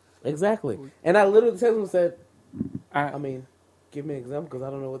exactly. And I literally texted him and said, I mean, give me an example because I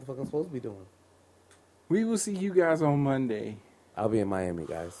don't know what the fuck I'm supposed to be doing. We will see you guys on Monday. I'll be in Miami,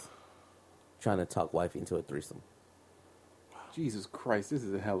 guys. Trying to talk wifey into a threesome. Jesus Christ, this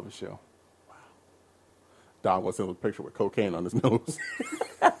is a hell of a show. Wow. Don was in a picture with cocaine on his nose.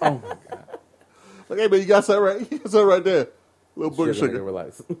 Oh my God. Like, hey man, you got something right? You got something right there. Little booger sugar.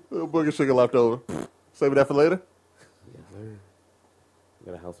 Relax. Little booger sugar left over. Save that for later? Yes, sir.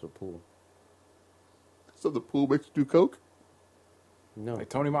 Got a house with a pool. So the pool makes you do coke? No. Like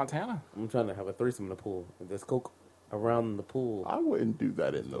Tony Montana? I'm trying to have a threesome in the pool. If there's coke around the pool. I wouldn't do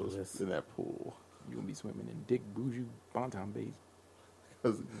that in that pool. You gonna be swimming in Dick Bougie Bonton Bays.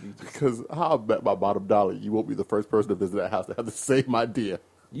 Because I'll bet my bottom dollar you won't be the first person to visit that house to have the same idea.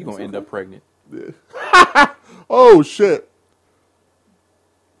 You gonna end up pregnant. Oh shit.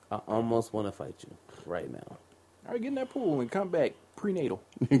 I almost want to fight you right now. All right, get in that pool and come back prenatal.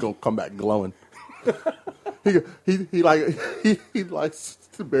 You're gonna come back glowing. he likes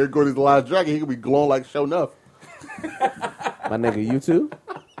Barry Gordy's live dragon. He could be glowing like show enough. My nigga, you too?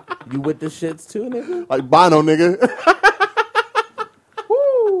 You with the shits too, nigga? Like Bono, nigga.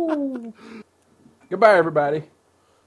 Woo! Goodbye, everybody.